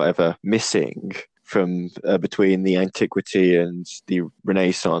 years or whatever missing from between the antiquity and the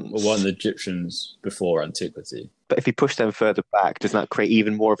Renaissance? Well, weren't the Egyptians before antiquity? But if you push them further back, doesn't that create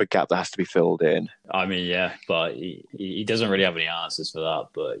even more of a gap that has to be filled in? I mean, yeah, but he doesn't really have any answers for that.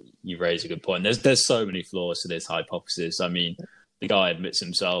 But you raise a good point. There's so many flaws to this hypothesis. I mean, the guy admits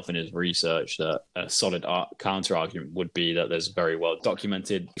himself in his research that a solid counter-argument would be that there's very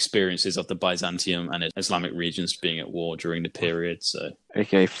well-documented experiences of the Byzantium and Islamic regions being at war during the period. So,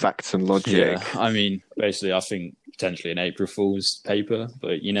 okay, facts and logic. Yeah, I mean, basically, I think potentially an April Fool's paper,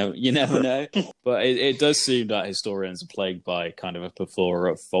 but you never know. But it does seem that historians are plagued by kind of a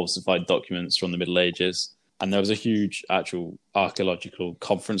plethora of falsified documents from the Middle Ages. And there was a huge actual archaeological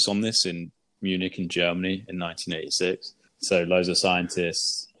conference on this in Munich in Germany in 1986. So loads of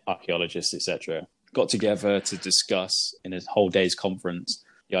scientists, archaeologists, etc., got together to discuss in a whole day's conference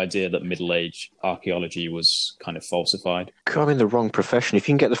the idea that Middle Age archaeology was kind of falsified. I'm in the wrong profession. If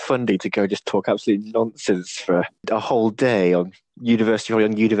you can get the funding to go just talk absolute nonsense for a whole day on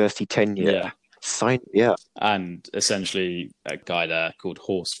university tenure. Yeah. And essentially a guy there called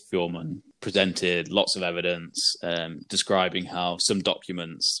Horst Fuhrmann presented lots of evidence describing how some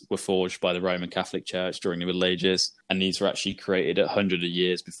documents were forged by the Roman Catholic Church during the Middle Ages, and these were actually created 100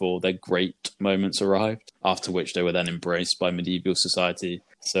 years before their great moments arrived, after which they were then embraced by medieval society.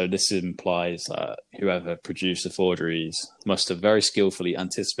 So this implies that whoever produced the forgeries must have very skillfully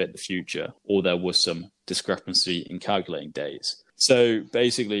anticipated the future, or there was some discrepancy in calculating dates. So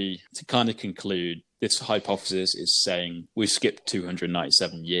basically, to kind of conclude, this hypothesis is saying we skipped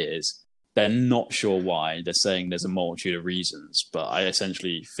 297 years. They're not sure why. They're saying there's a multitude of reasons, but I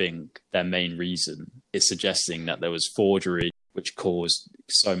essentially think their main reason is suggesting that there was forgery, which caused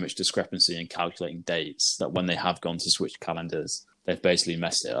so much discrepancy in calculating dates that when they have gone to switch calendars, they've basically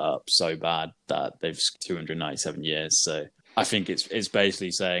messed it up so bad that they've skipped 297 years. So I think it's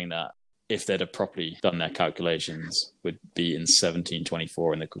basically saying that if they'd have properly done their calculations, would be in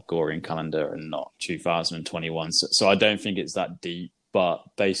 1724 in the Gregorian calendar and not 2021. So I don't think it's that deep. But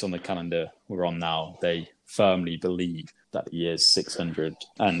based on the calendar we're on now, they firmly believe that the years 600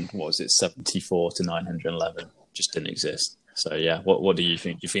 and 74 to 911 just didn't exist. So yeah, what do you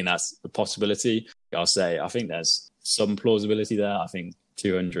think? Do you think that's a possibility? I think there's some plausibility there. I think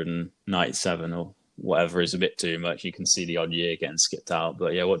 297 or whatever is a bit too much. You can see the odd year getting skipped out.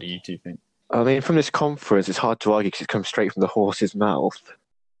 But yeah, what do you two think? I mean, from this conference, it's hard to argue because it comes straight from the horse's mouth.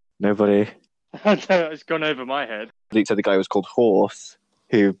 Nobody... It's gone over my head. I think so. The guy was called Horse,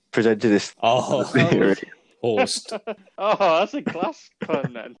 who presented this theory. Horst. Oh, that's a class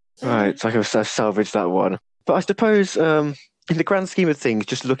pun then. Right, so I've salvaged that one. But I suppose, in the grand scheme of things,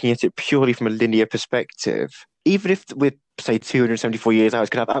 just looking at it purely from a linear perspective, even if we're, say, 274 years out, it's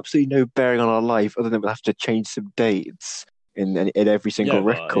going to have absolutely no bearing on our life other than we'll have to change some dates in every single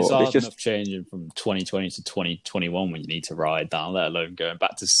record. It's hard enough changing from 2020 to 2021 when you need to ride down, let alone going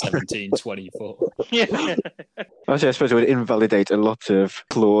back to 1724. Yeah. I suppose it would invalidate a lot of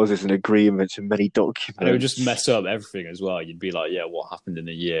clauses and agreements and many documents. And it would just mess up everything as well. You'd be like, yeah, what happened in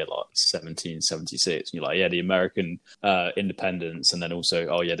the year like 1776? And you're like, yeah, the American independence, and then also,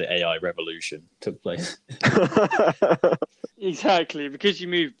 oh yeah, the AI revolution took place. Exactly, because you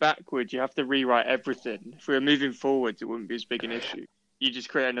move backwards, you have to rewrite everything. If we were moving forwards, it wouldn't be as big an issue. You just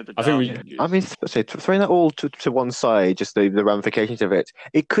create another. Throwing that all to one side, just the ramifications of it,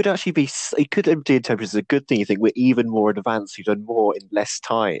 it could actually be interpreted as a good thing. You think we're even more advanced, we've done more in less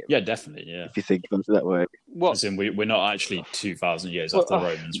time. Yeah, definitely. Yeah, if you think about it that way. As in, we're not actually 2,000 years after the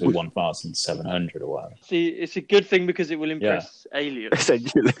Romans. We're 1,700 or whatever. See, it's a good thing because it will impress aliens.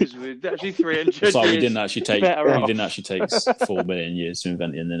 Essentially, because we're actually 300. It's like we didn't actually take 4 million years to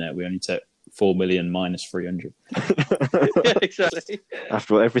invent the internet. We only took 4 million minus 300. Yeah, exactly.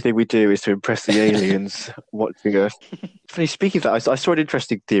 After all, everything we do is to impress the aliens watching us. Funny, speaking of that, I saw an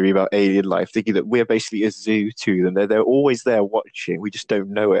interesting theory about alien life, thinking that we're basically a zoo to them. They're always there watching. We just don't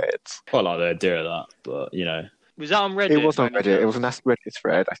know it. Quite like the idea of that, but you know, Was that on Reddit? It was by on any Reddit. It was an chance? Ask Reddit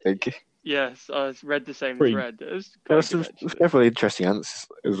thread, I think. Yes, I read the same Pretty- thread. It was There quite was some good, actually. several interesting answers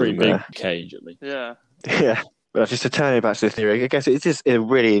pretty in big there. cage at least. Yeah. Yeah. But just to turn it back to the theory, I guess it is a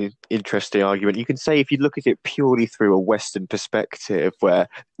really interesting argument. You can say if you look at it purely through a Western perspective, where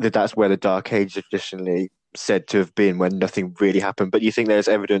that's where the Dark Age is traditionally said to have been, when nothing really happened. But you think there's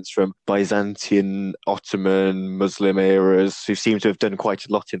evidence from Byzantine, Ottoman, Muslim eras who seem to have done quite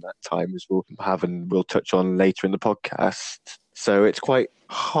a lot in that time, as we'll have and we'll touch on later in the podcast. So it's quite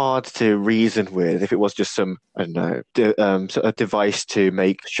hard to reason with if it was just some, I don't know, a device to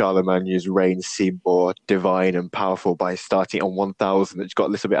make Charlemagne's reign seem more divine and powerful by starting on 1000. It's got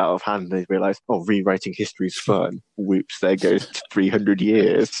a little bit out of hand and they realised, oh, rewriting history is fun. Whoops, there goes 300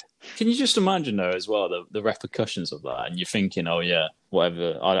 years. Can you just imagine, though, as well, the repercussions of that? And you're thinking, oh, yeah,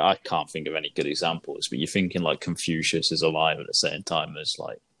 whatever. I can't think of any good examples, but you're thinking, like, Confucius is alive at the same time as,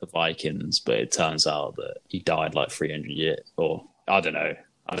 like, the Vikings, but it turns out that he died, like, 300 years. Or, I don't know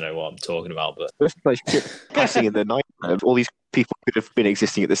what I'm talking about, but... It's like passing in the night. All these people could have been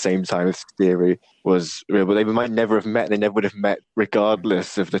existing at the same time if the theory was real, but they might never have met. They never would have met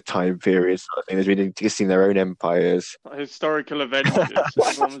regardless of the time period. Sort of thing. They've been existing their own empires. Historical events.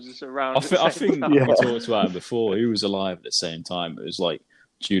 Everyone was just around. I think Yeah. we talked about him before. Who was alive at the same time? It was like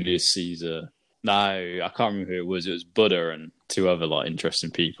Julius Caesar. No, I can't remember who it was. It was Buddha and two other like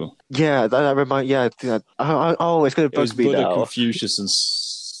interesting people. Yeah, that reminds. Yeah, it's going to It was bug me Buddha, now. Confucius, and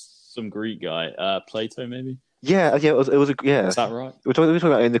some Greek guy. Plato, maybe. Yeah, it was yeah. Is that right? We're talking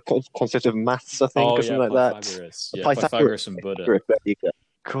about in the concept of maths, I think, or something like that. Pythagoras. Yeah, Pythagoras and Buddha. There you go.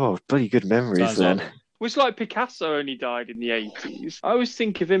 God, bloody good memories Turns then. out- Was like Picasso only died in the 80s. I always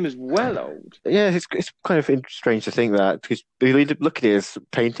think of him as well old. Yeah, it's kind of strange to think that, because when you look at his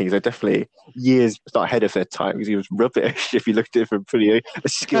paintings, they're definitely years ahead of their time, because he was rubbish if you looked at it from pretty a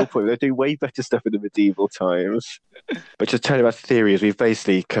skill point. They're doing way better stuff in the medieval times. But just turning about the theory, as we've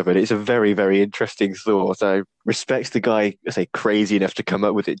basically covered, it's a very, very interesting thought. I respect the guy, I say, crazy enough to come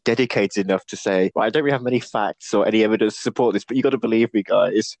up with it, dedicated enough to say, well, I don't really have many facts or any evidence to support this, but you got to believe me,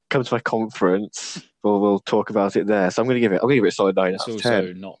 guys. Come to my conference. We'll talk about it there. So I'm going to give it a solid 9 It's out of also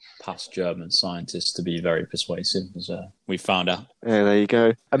 10. not past German scientists to be very persuasive, as we found out. Yeah, there you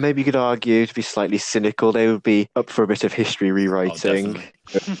go. And maybe you could argue, to be slightly cynical, they would be up for a bit of history Oh, rewriting.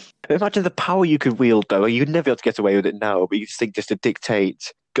 definitely. Imagine the power you could wield, though. You'd never be able to get away with it now, but you think just to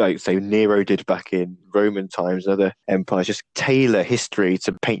dictate, like say Nero did back in Roman times, other empires, just tailor history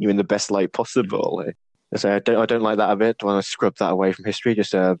to paint you in the best light possible. So I don't like that a bit. I want to scrub that away from history.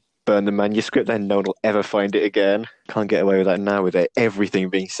 Just burn the manuscript, then no one will ever find it again. Can't get away with that now with everything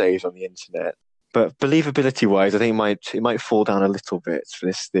being saved on the internet. But believability-wise, I think it might fall down a little bit for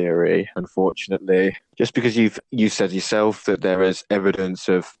this theory, unfortunately. Just because you said yourself that there is evidence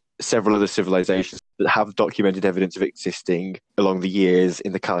of several other civilizations that have documented evidence of existing along the years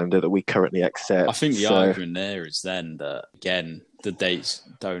in the calendar that we currently accept. I think the argument there is then that, again, the dates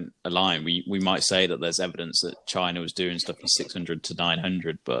don't align. We might say that there's evidence that China was doing stuff in 600 to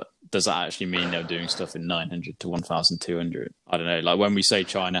 900, but does that actually mean they're doing stuff in 900 to 1200? I don't know. Like when we say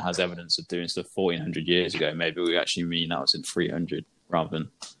China has evidence of doing stuff 1400 years ago, maybe we actually mean that was in 300 rather than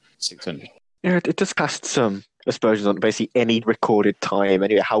 600. Yeah, it does cast some aspersions on basically any recorded time.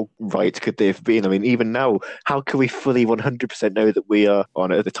 Anyway, how right could they have been? I mean, even now, how can we fully 100% know that we are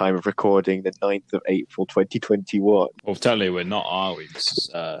on at the time of recording the 9th of April 2021? Well, totally, we're not, are we? Because,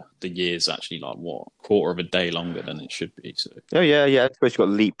 the year's actually like, what, quarter of a day longer than it should be. So. Oh, yeah. I suppose you've got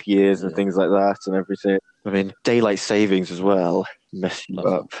leap years and things like that and everything. I mean, daylight savings as well mess you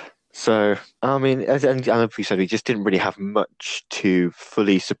up. So, I mean, as we said, he just didn't really have much to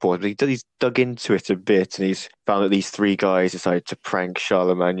fully support. He's dug into it a bit, and he's found that these three guys decided to prank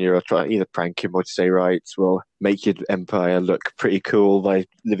Charlemagne, or try either prank him or to say, right, well, make your empire look pretty cool by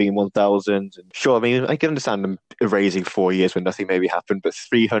living in 1000. And sure, I mean, I can understand them erasing 4 years when nothing maybe happened, but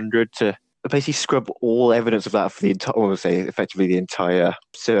 300 to basically scrub all evidence of that for the entire, I want to say effectively the entire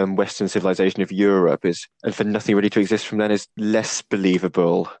Western civilization of Europe and for nothing really to exist from then is less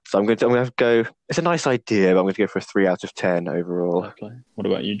believable. So I'm going to go. It's a nice idea, but I'm going to go for a 3 out of 10 overall. Okay. What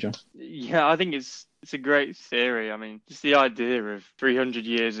about you, John? Yeah, I think it's a great theory. I mean, just the idea of 300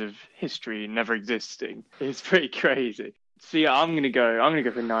 years of history never existing is pretty crazy. So yeah, I'm gonna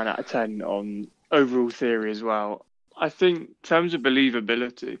go for a 9 out of 10 on overall theory as well. I think in terms of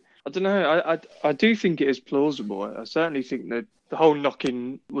believability, I don't know. I do think it is plausible. I certainly think that the whole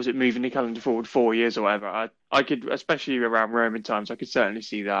knocking, was it moving the calendar forward 4 years or whatever? I could, especially around Roman times, I could certainly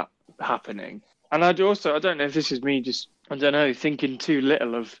see that happening. And I don't know if this is me just, I don't know, thinking too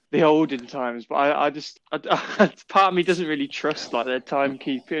little of the olden times, but part of me doesn't really trust like their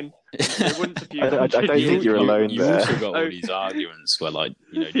timekeeping. Once a few I don't hundred think years, you're alone You've there. also got all these arguments where, like,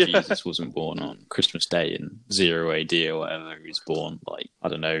 Jesus wasn't born on Christmas Day in 0 AD or whatever. He was born, like, I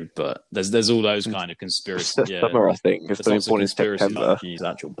don't know, but there's all those kind of conspiracy. Summer, I think. It's There's born in conspiracies September. about Jesus'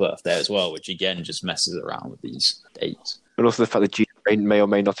 actual birthday as well, which again just messes around with these dates. But also the fact that Jesus may or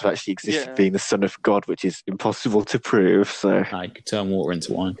may not have actually existed, being the Son of God, which is impossible to prove. So I could turn water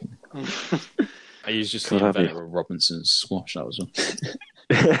into wine. I used just the inventor of Robinson's squash. That was one.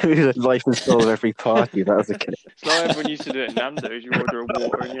 Life and soul of every party. That was the case. It's like everyone used to do at Nando's. You order a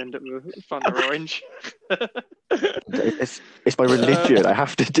water and you end up with a Fanta orange. It's my religion. I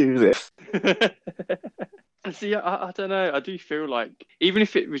have to do this. See, I don't know. I do feel like even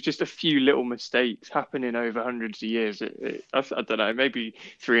if it was just a few little mistakes happening over hundreds of years, I don't know. Maybe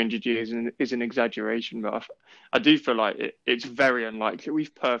 300 years is an exaggeration, but I do feel like it's very unlikely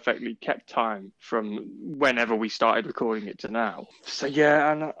we've perfectly kept time from whenever we started recording it to now. So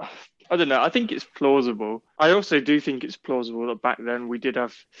yeah, and I don't know. I think it's plausible. I also do think it's plausible that back then we did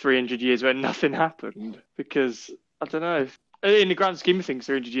have 300 years where nothing happened, because I don't know. In the grand scheme of things,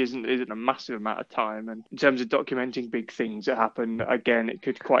 300 years isn't a massive amount of time. And in terms of documenting big things that happen, again, it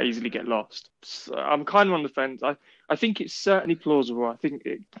could quite easily get lost. So I'm kind of on the fence. I think it's certainly plausible. I think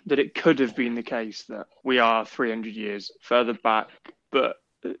that it could have been the case that we are 300 years further back. But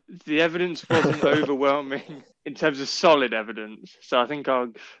the evidence wasn't overwhelming in terms of solid evidence. So I think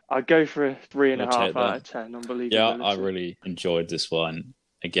I'll go for a 3.5 out of 10 on believability. Yeah, I really enjoyed this one.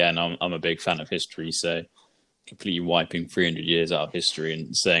 Again, I'm a big fan of history, so completely wiping 300 years out of history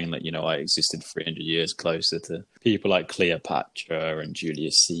and saying that, I existed 300 years closer to people like Cleopatra and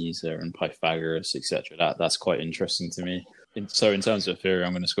Julius Caesar and Pythagoras, etc. That's quite interesting to me. So in terms of theory,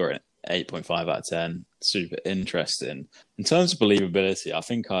 I'm going to score it 8.5 out of 10. Super interesting. In terms of believability, I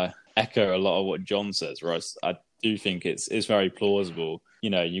think I echo a lot of what John says, right? I do think it's very plausible.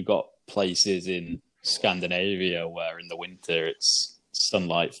 You've got places in Scandinavia where in the winter it's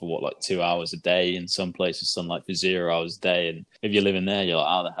sunlight for 2 hours a day, in some places sunlight for 0 hours a day, and if you're living there, you're like,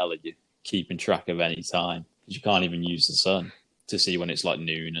 how the hell are you keeping track of any time? Because you can't even use the sun to see when it's like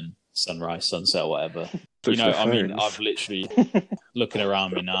noon and sunrise, sunset, whatever. I've literally looking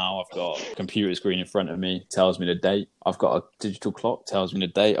around me now, I've got a computer screen in front of me, tells me the date. I've got a digital clock, tells me the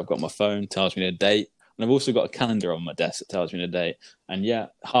date. I've got my phone, tells me the date. And I've also got a calendar on my desk that tells me the date. And yeah,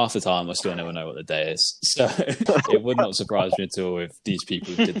 half the time I still never know what the day is. So it would not surprise me at all if these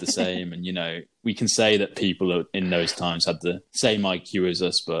people did the same. And, we can say that people in those times had the same IQ as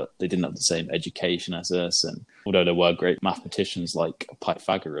us, but they didn't have the same education as us. And although there were great mathematicians like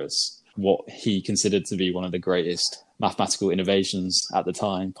Pythagoras, what he considered to be one of the greatest mathematical innovations at the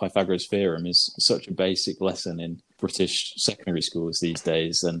time, Pythagoras' theorem, is such a basic lesson in British secondary schools these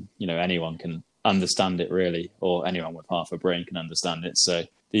days. And, anyone can understand it really, or anyone with half a brain can understand it. So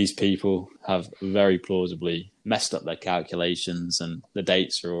these people have very plausibly messed up their calculations and the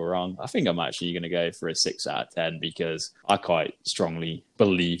dates are all wrong. I think I'm actually going to go for a 6 out of 10 because I quite strongly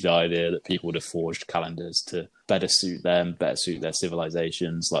believe the idea that people would have forged calendars to better suit them, better suit their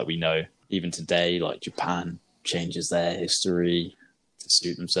civilizations. Like we know even today, like Japan changes their history to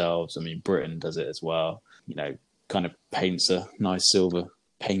suit themselves. I mean, Britain does it as well, kind of paints a nice silver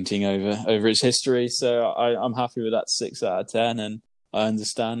painting over its history. So I'm happy with that 6 out of 10. And I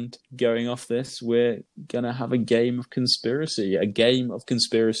understand going off this, we're going to have a game of conspiracy. A game of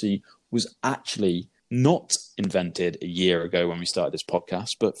conspiracy was actually not invented a year ago when we started this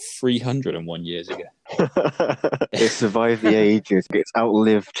podcast, but 301 years ago. It survived the ages. It's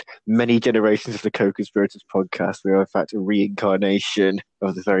outlived many generations of the Co-Conspirators podcast. We are, in fact, a reincarnation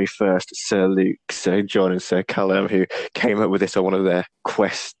of the very first Sir Luke, Sir John and Sir Callum, who came up with this on one of their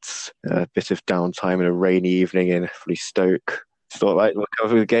quests. A bit of downtime and a rainy evening in Stoke. Just thought, right, we'll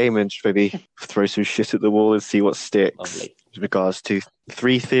cover the game and just maybe throw some shit at the wall and see what sticks. Lovely. With regards to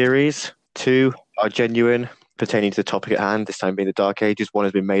 3 theories, 2 are genuine, pertaining to the topic at hand, this time being the Dark Ages. 1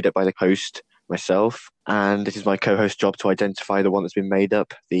 has been made up by the host, myself, and it is my co-host's job to identify the one that's been made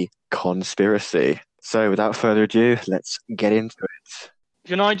up, the conspiracy. So without further ado, let's get into it.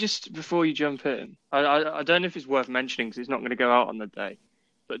 Can I just, before you jump in, I don't know if it's worth mentioning because it's not going to go out on the day,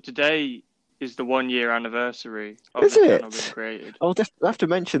 but today is the 1-year anniversary of Is the it? channel being created. I'll just have to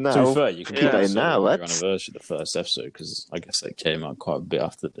mention that. To be I'll fair, you can keep that in now. Your anniversary of the first episode because I guess that came out quite a bit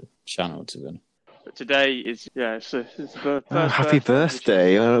after the channel, to be honest. But today is it's the Happy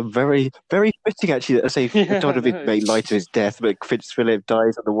birthday! Very, very fitting, actually. I say, I don't want to make light of his death, but Prince Philip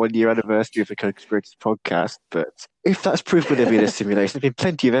dies on the 1-year anniversary of the Co-Conspirators podcast. But if that's proof we're living in a simulation, there's been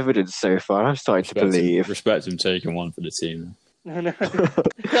plenty of evidence so far. I'm starting to believe. Respect him taking one for the team. No.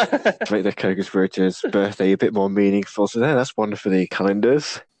 To make the Co-Conspirators' birthday a bit more meaningful. So that's one for the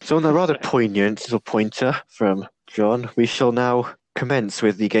calendars. So on a rather poignant little pointer from John, we shall now commence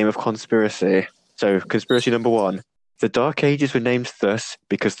with the game of conspiracy. So, conspiracy number 1. The Dark Ages were named thus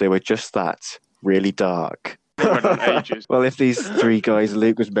because they were just that, really dark. Well, if these 3 guys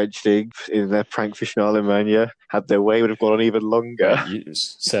Luke was mentioning in their prank for Charlemagne had their way, would have gone on even longer. Right, you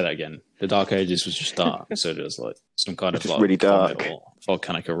say that again. The Dark Ages was just dark, so there's like some kind of like really dark or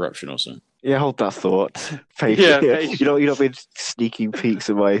volcanic eruption or something. Yeah, hold that thought. You're not been sneaking peeks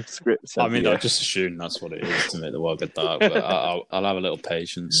at my scripts. I mean, I just assume that's what it is to make the world get dark, but I'll have a little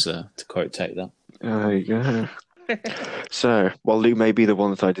patience to quote take that. There you go. So, while Luke may be the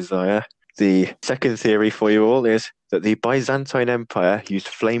one that I desire, the second theory for you all is that the Byzantine Empire used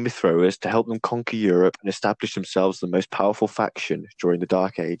flamethrowers to help them conquer Europe and establish themselves the most powerful faction during the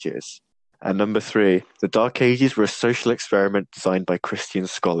Dark Ages. And number 3, the Dark Ages were a social experiment designed by Christian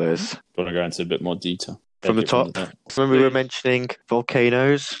scholars. Do you want to go into a bit more detail? From the top, remember we were mentioning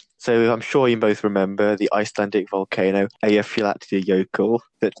volcanoes? So I'm sure you both remember the Icelandic volcano Eyjafjallajökull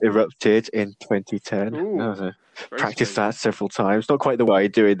that erupted in 2010. Ooh, practiced that several times. Not quite the way I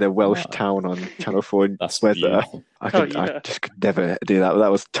do in the Welsh town on Channel 4 That's weather. beautiful. I just could never do that.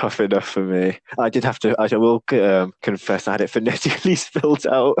 That was tough enough for me. I did have to. I will confess, I had it phonetically spelled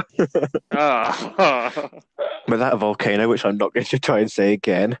out. But that volcano, which I'm not going to try and say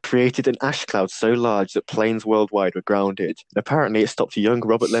again, created an ash cloud so large that planes worldwide were grounded. And apparently, it stopped a young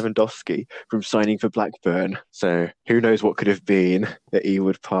Robert Lewandowski from signing for Blackburn. So who knows what could have been at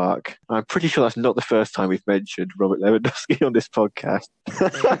Ewood Park? I'm pretty sure that's not the first time we've mentioned Robert Lewandowski on this podcast.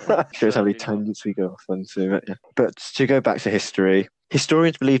 Shows how many tangents we go off onto it. But to go back to history,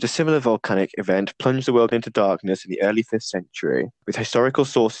 historians believed a similar volcanic event plunged the world into darkness in the early 5th century, with historical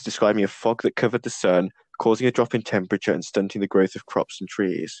sources describing a fog that covered the sun, causing a drop in temperature and stunting the growth of crops and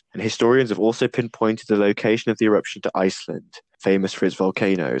trees. And historians have also pinpointed the location of the eruption to Iceland, famous for its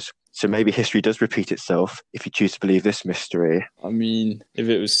volcanoes. So maybe history does repeat itself if you choose to believe this mystery. I mean, if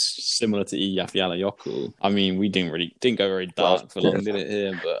it was similar to Eyjafjallajökull, I mean, we didn't go very dark for long, did it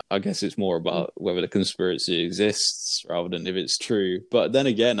here? But I guess it's more about whether the conspiracy exists rather than if it's true. But then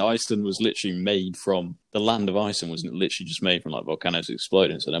again, Iceland was literally made from the land of Iceland was literally just made from like volcanoes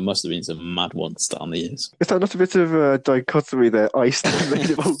exploding. So there must have been some mad ones down the years. Is that not a bit of a dichotomy there? Iceland made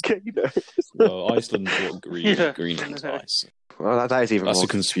a volcano. Well, Iceland's what Greenland's ice. Well, that is even That's more a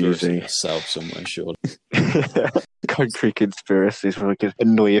conspiracy confusing. itself somewhere, surely. Country conspiracies we could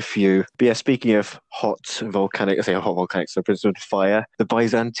annoy a few. But yeah, speaking of hot volcanic substance of fire, the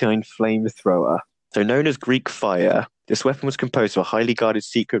Byzantine flamethrower. So known as Greek fire, this weapon was composed of a highly guarded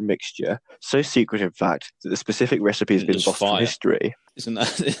secret mixture, so secret in fact that the specific recipe has been lost from history. Isn't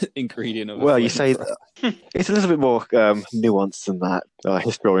that ingredient of Well, you say that. It's a little bit more nuanced than that,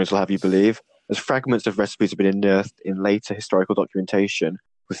 historians will have you believe, as fragments of recipes have been unearthed in later historical documentation,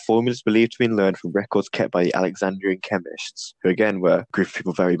 with formulas believed to have been learned from records kept by the Alexandrian chemists, who again were a group of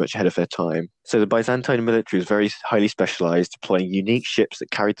people very much ahead of their time. So the Byzantine military was very highly specialised, deploying unique ships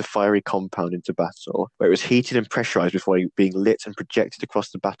that carried the fiery compound into battle, where it was heated and pressurised before being lit and projected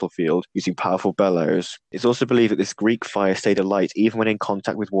across the battlefield using powerful bellows. It's also believed that this Greek fire stayed alight even when in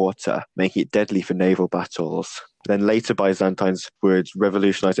contact with water, making it deadly for naval battles. Then later Byzantines would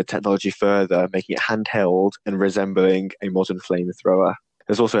revolutionise the technology further, making it handheld and resembling a modern flamethrower.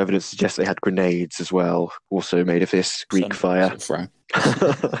 There's also evidence to suggest they had grenades as well, also made of this Greek fire.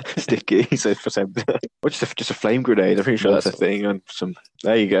 Sticky, so for or just a flame grenade. I'm pretty sure that's a thing. And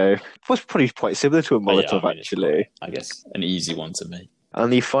there you go. It was probably quite similar to a Molotov, actually. I guess an easy one to make.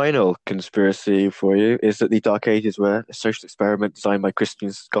 And the final conspiracy for you is that the Dark Ages were a social experiment designed by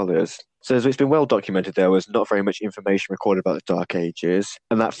Christian scholars. So as it's been well documented, there was not very much information recorded about the Dark Ages,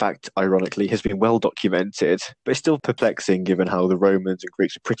 and that fact, ironically, has been well documented, but it's still perplexing given how the Romans and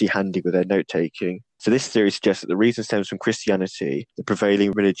Greeks were pretty handy with their note-taking. So this theory suggests that the reason stems from Christianity, the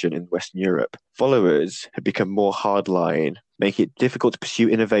prevailing religion in Western Europe. Followers had become more hardline, making it difficult to pursue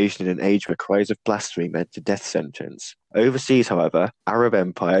innovation in an age where cries of blasphemy meant a death sentence. Overseas, however, Arab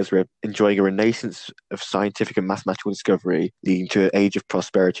empires were enjoying a renaissance of scientific and mathematical discovery, leading to an age of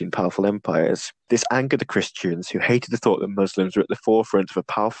prosperity and powerful empires. This angered the Christians, who hated the thought that Muslims were at the forefront of a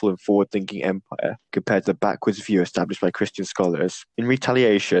powerful and forward-thinking empire, compared to the backwards view established by Christian scholars. In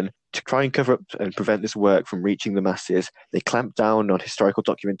retaliation, to try and cover up and prevent this work from reaching the masses, they clamped down on historical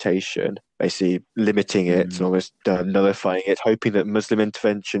documentation, basically limiting it and almost nullifying it, hoping that Muslim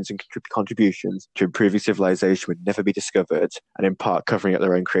interventions and contributions to improving civilization would never be discovered, and in part covering up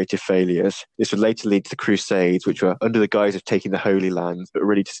their own creative failures. This would later lead to the Crusades, which were under the guise of taking the Holy Lands, but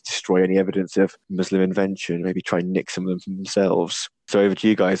really to destroy any evidence of Muslim invention, maybe try and nick some of them for themselves. So over to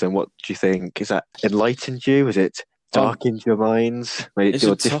you guys, and what do you think? Is that enlightened you? Is it darkened your minds? Made it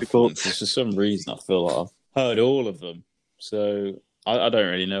feel difficult? For some reason, I feel like I've heard all of them. So I don't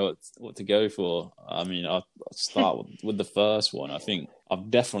really know what to go for. I mean, I'll start with the first one. I think I've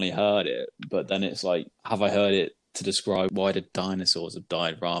definitely heard it, but then it's like, have I heard it to describe why the dinosaurs have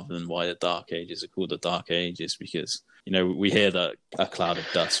died rather than why the Dark Ages are called the Dark Ages? Because, we hear that a cloud of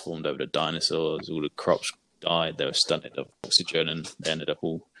dust formed over the dinosaurs, all the crops died, they were stunted of oxygen, and they ended up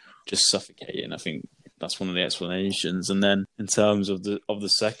all just suffocating. I think that's one of the explanations. And then in terms of the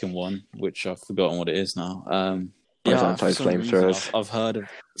second one, which I've forgotten what it is now, flamethrowers. I've heard of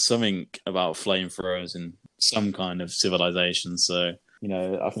something about flamethrowers in some kind of civilization. So,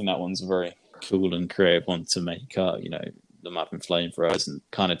 I think that one's a very cool and creative one to make up, them having flamethrowers, and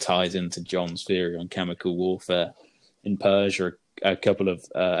kind of ties into John's theory on chemical warfare in Persia a couple of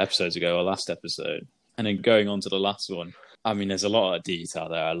episodes ago, or last episode. And then going on to the last one, I mean, there's a lot of detail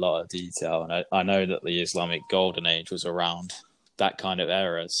there, and I know that the Islamic Golden Age was around that kind of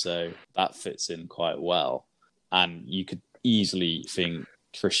era, so that fits in quite well. And you could easily think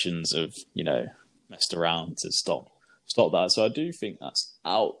Christians have, messed around to stop that. So I do think that's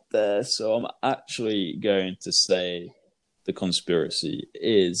out there. So I'm actually going to say the conspiracy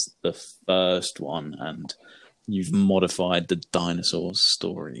is the first one, and you've modified the dinosaurs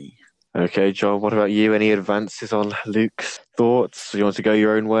story. Okay, John, what about you? Any advances on Luke's thoughts? Do you want to go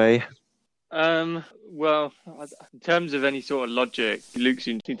your own way? Well, in terms of any sort of logic, Luke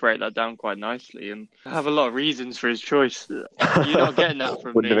seems to break that down quite nicely and have a lot of reasons for his choice. You're not getting that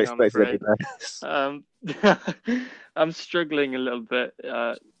from Wouldn't me, have I'm expected afraid. I'm struggling a little bit.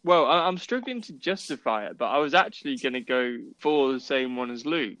 I'm struggling to justify it, but I was actually going to go for the same one as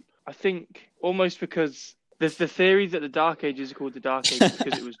Luke. I think almost because there's the theory that the Dark Ages are called the Dark Ages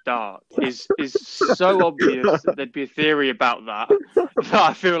because it was dark is so obvious that there'd be a theory about that. But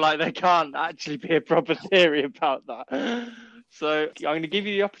I feel like there can't actually be a proper theory about that. So I'm going to give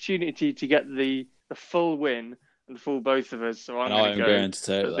you the opportunity to get the full win and fool both of us. So I'm going to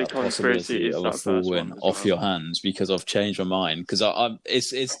take that possibility of a full win off your hands, because I've changed my mind. Because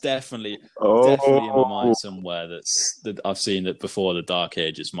it's definitely in my mind somewhere that I've seen that before the Dark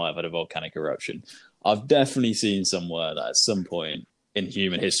Ages might have had a volcanic eruption. I've definitely seen somewhere that at some point in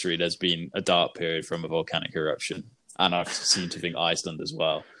human history there's been a dark period from a volcanic eruption, and I've seem to think Iceland as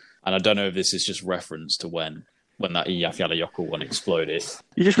well. And I don't know if this is just reference to when that Eyjafjallajökull one exploded.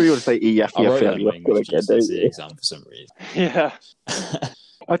 You just really want to say Eyjafjallajökull again, don't you? Exam for some reason. Yeah.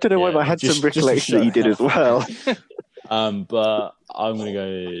 I don't know why, but I had some recollection that you did as well. But I'm going to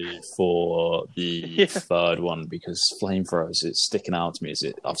go for the third one, because flamethrowers, it's sticking out to me.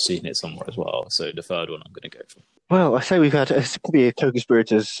 I've seen it somewhere as well. So the third one I'm going to go for. Well, I say we've had probably a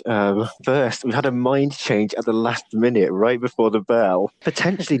Co-Conspirators first. We've had a mind change at the last minute, right before the bell.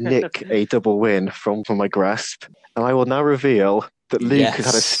 Potentially nick a double win from my grasp. And I will now reveal that Luke has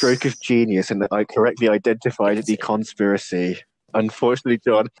had a stroke of genius and that I correctly identified the conspiracy. Unfortunately,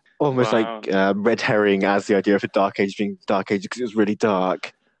 John, almost like red herring as the idea of the Dark Age being Dark Age because it was really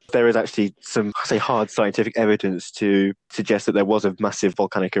dark. There is actually some, hard scientific evidence to suggest that there was a massive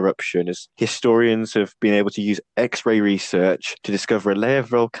volcanic eruption, as historians have been able to use X-ray research to discover a layer of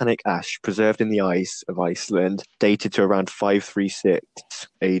volcanic ash preserved in the ice of Iceland, dated to around 536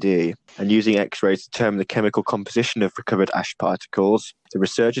 AD. And using X-rays to determine the chemical composition of recovered ash particles, the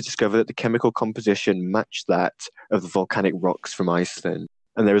researchers discovered that the chemical composition matched that of the volcanic rocks from Iceland.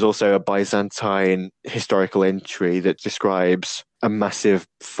 And there is also a Byzantine historical entry that describes a massive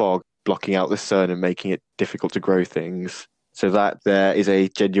fog blocking out the sun and making it difficult to grow things. So that there is a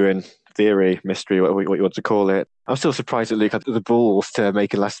genuine theory, mystery, what you want to call it. I'm still surprised that Luke had the balls to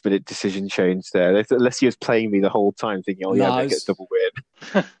make a last-minute decision change there. Unless he was playing me the whole time, thinking, I get a double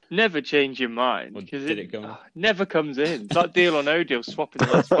win. Never change your mind, because it never comes in. It's like Deal or No Deal, swapping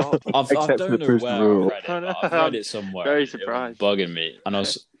the last spot. I don't know where I read it, but I've read it somewhere. Very surprised. It was bugging me. And I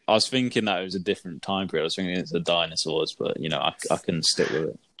was thinking that it was a different time period. I was thinking it's the dinosaurs, but, I couldn't stick with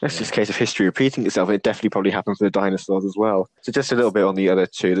it. That's just a case of history repeating itself, and it definitely probably happened for the dinosaurs as well. So just a little bit on the other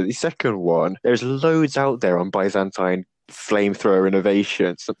two. The second one, there's loads out there on Byzantine flamethrower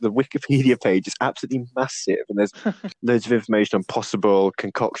innovations. So the Wikipedia page is absolutely massive, and there's loads of information on possible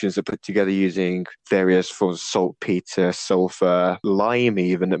concoctions that put together using various forms of saltpeter, sulfur, lime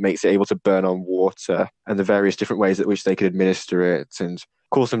even, that makes it able to burn on water, and the various different ways at which they could administer it, and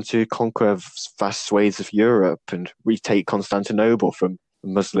cause them to conquer vast swathes of Europe and retake Constantinople from the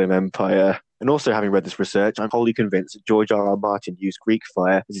Muslim Empire. And also, having read this research, I'm wholly convinced that George R. R. Martin used Greek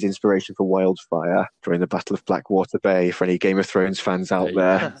fire as his inspiration for wildfire during the Battle of Blackwater Bay, for any Game of Thrones fans out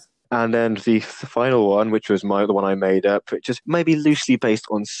there. And then the final one, which was the one I made up, which is maybe loosely based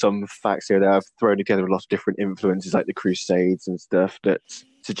on some facts here that I've thrown together a lot of different influences, like the Crusades and stuff, that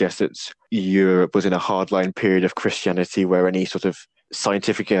suggests that Europe was in a hardline period of Christianity where any sort of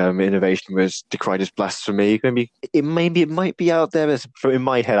scientific innovation was decried as blasphemy. Maybe it might be out there, but in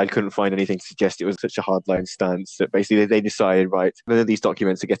my head, I couldn't find anything to suggest it was such a hardline stance that basically they decided, right, none of these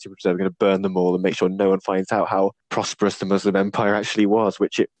documents are getting preserved, we're going to burn them all and make sure no one finds out how prosperous the Muslim Empire actually was,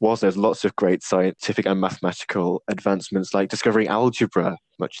 which it was. There's lots of great scientific and mathematical advancements, like discovering algebra,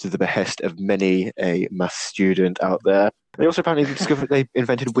 much to the behest of many a maths student out there. They also apparently discovered they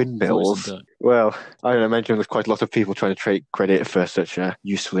invented windmills. Well, I don't know, I imagine there's quite a lot of people trying to take credit for such a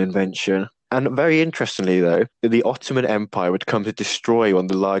useful invention. And very interestingly, though, the Ottoman Empire would come to destroy one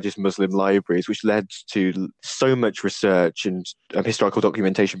of the largest Muslim libraries, which led to so much research and historical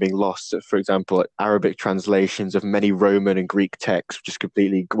documentation being lost. For example, Arabic translations of many Roman and Greek texts just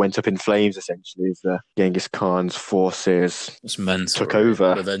completely went up in flames, essentially, as Genghis Khan's forces took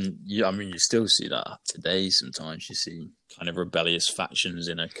over. But then, you still see that today. Sometimes you see kind of rebellious factions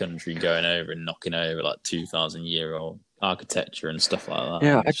in a country going over and knocking over like 2,000-year-old architecture and stuff like that.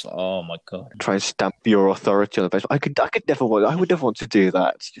 Yeah, oh my god! Try and stamp your authority on the place. I would never want to do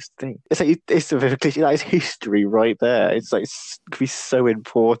that. Just think, it's a bit of a cliche. That is history right there. It could be so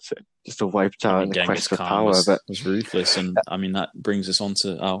important. Just wiped out in the quest for power. But was ruthless, and that brings us on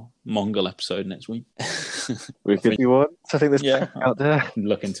to our Mongol episode next week. We could be one. So I think there's out there.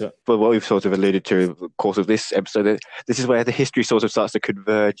 Look into it. But what we've sort of alluded to in the course of this episode, this is where the history sort of starts to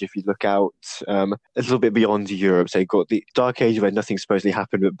converge. If you look out a little bit beyond Europe, so you've got the Dark Age where nothing supposedly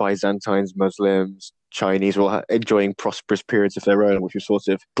happened, but Byzantines, Muslims, Chinese were all enjoying prosperous periods of their own, which was sort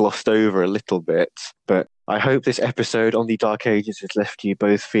of glossed over a little bit. But I hope this episode on the Dark Ages has left you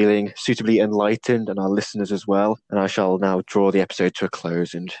both feeling suitably enlightened, and our listeners as well. And I shall now draw the episode to a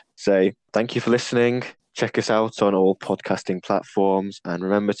close and say thank you for listening. Check us out on all podcasting platforms, and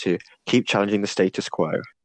remember to keep challenging the status quo.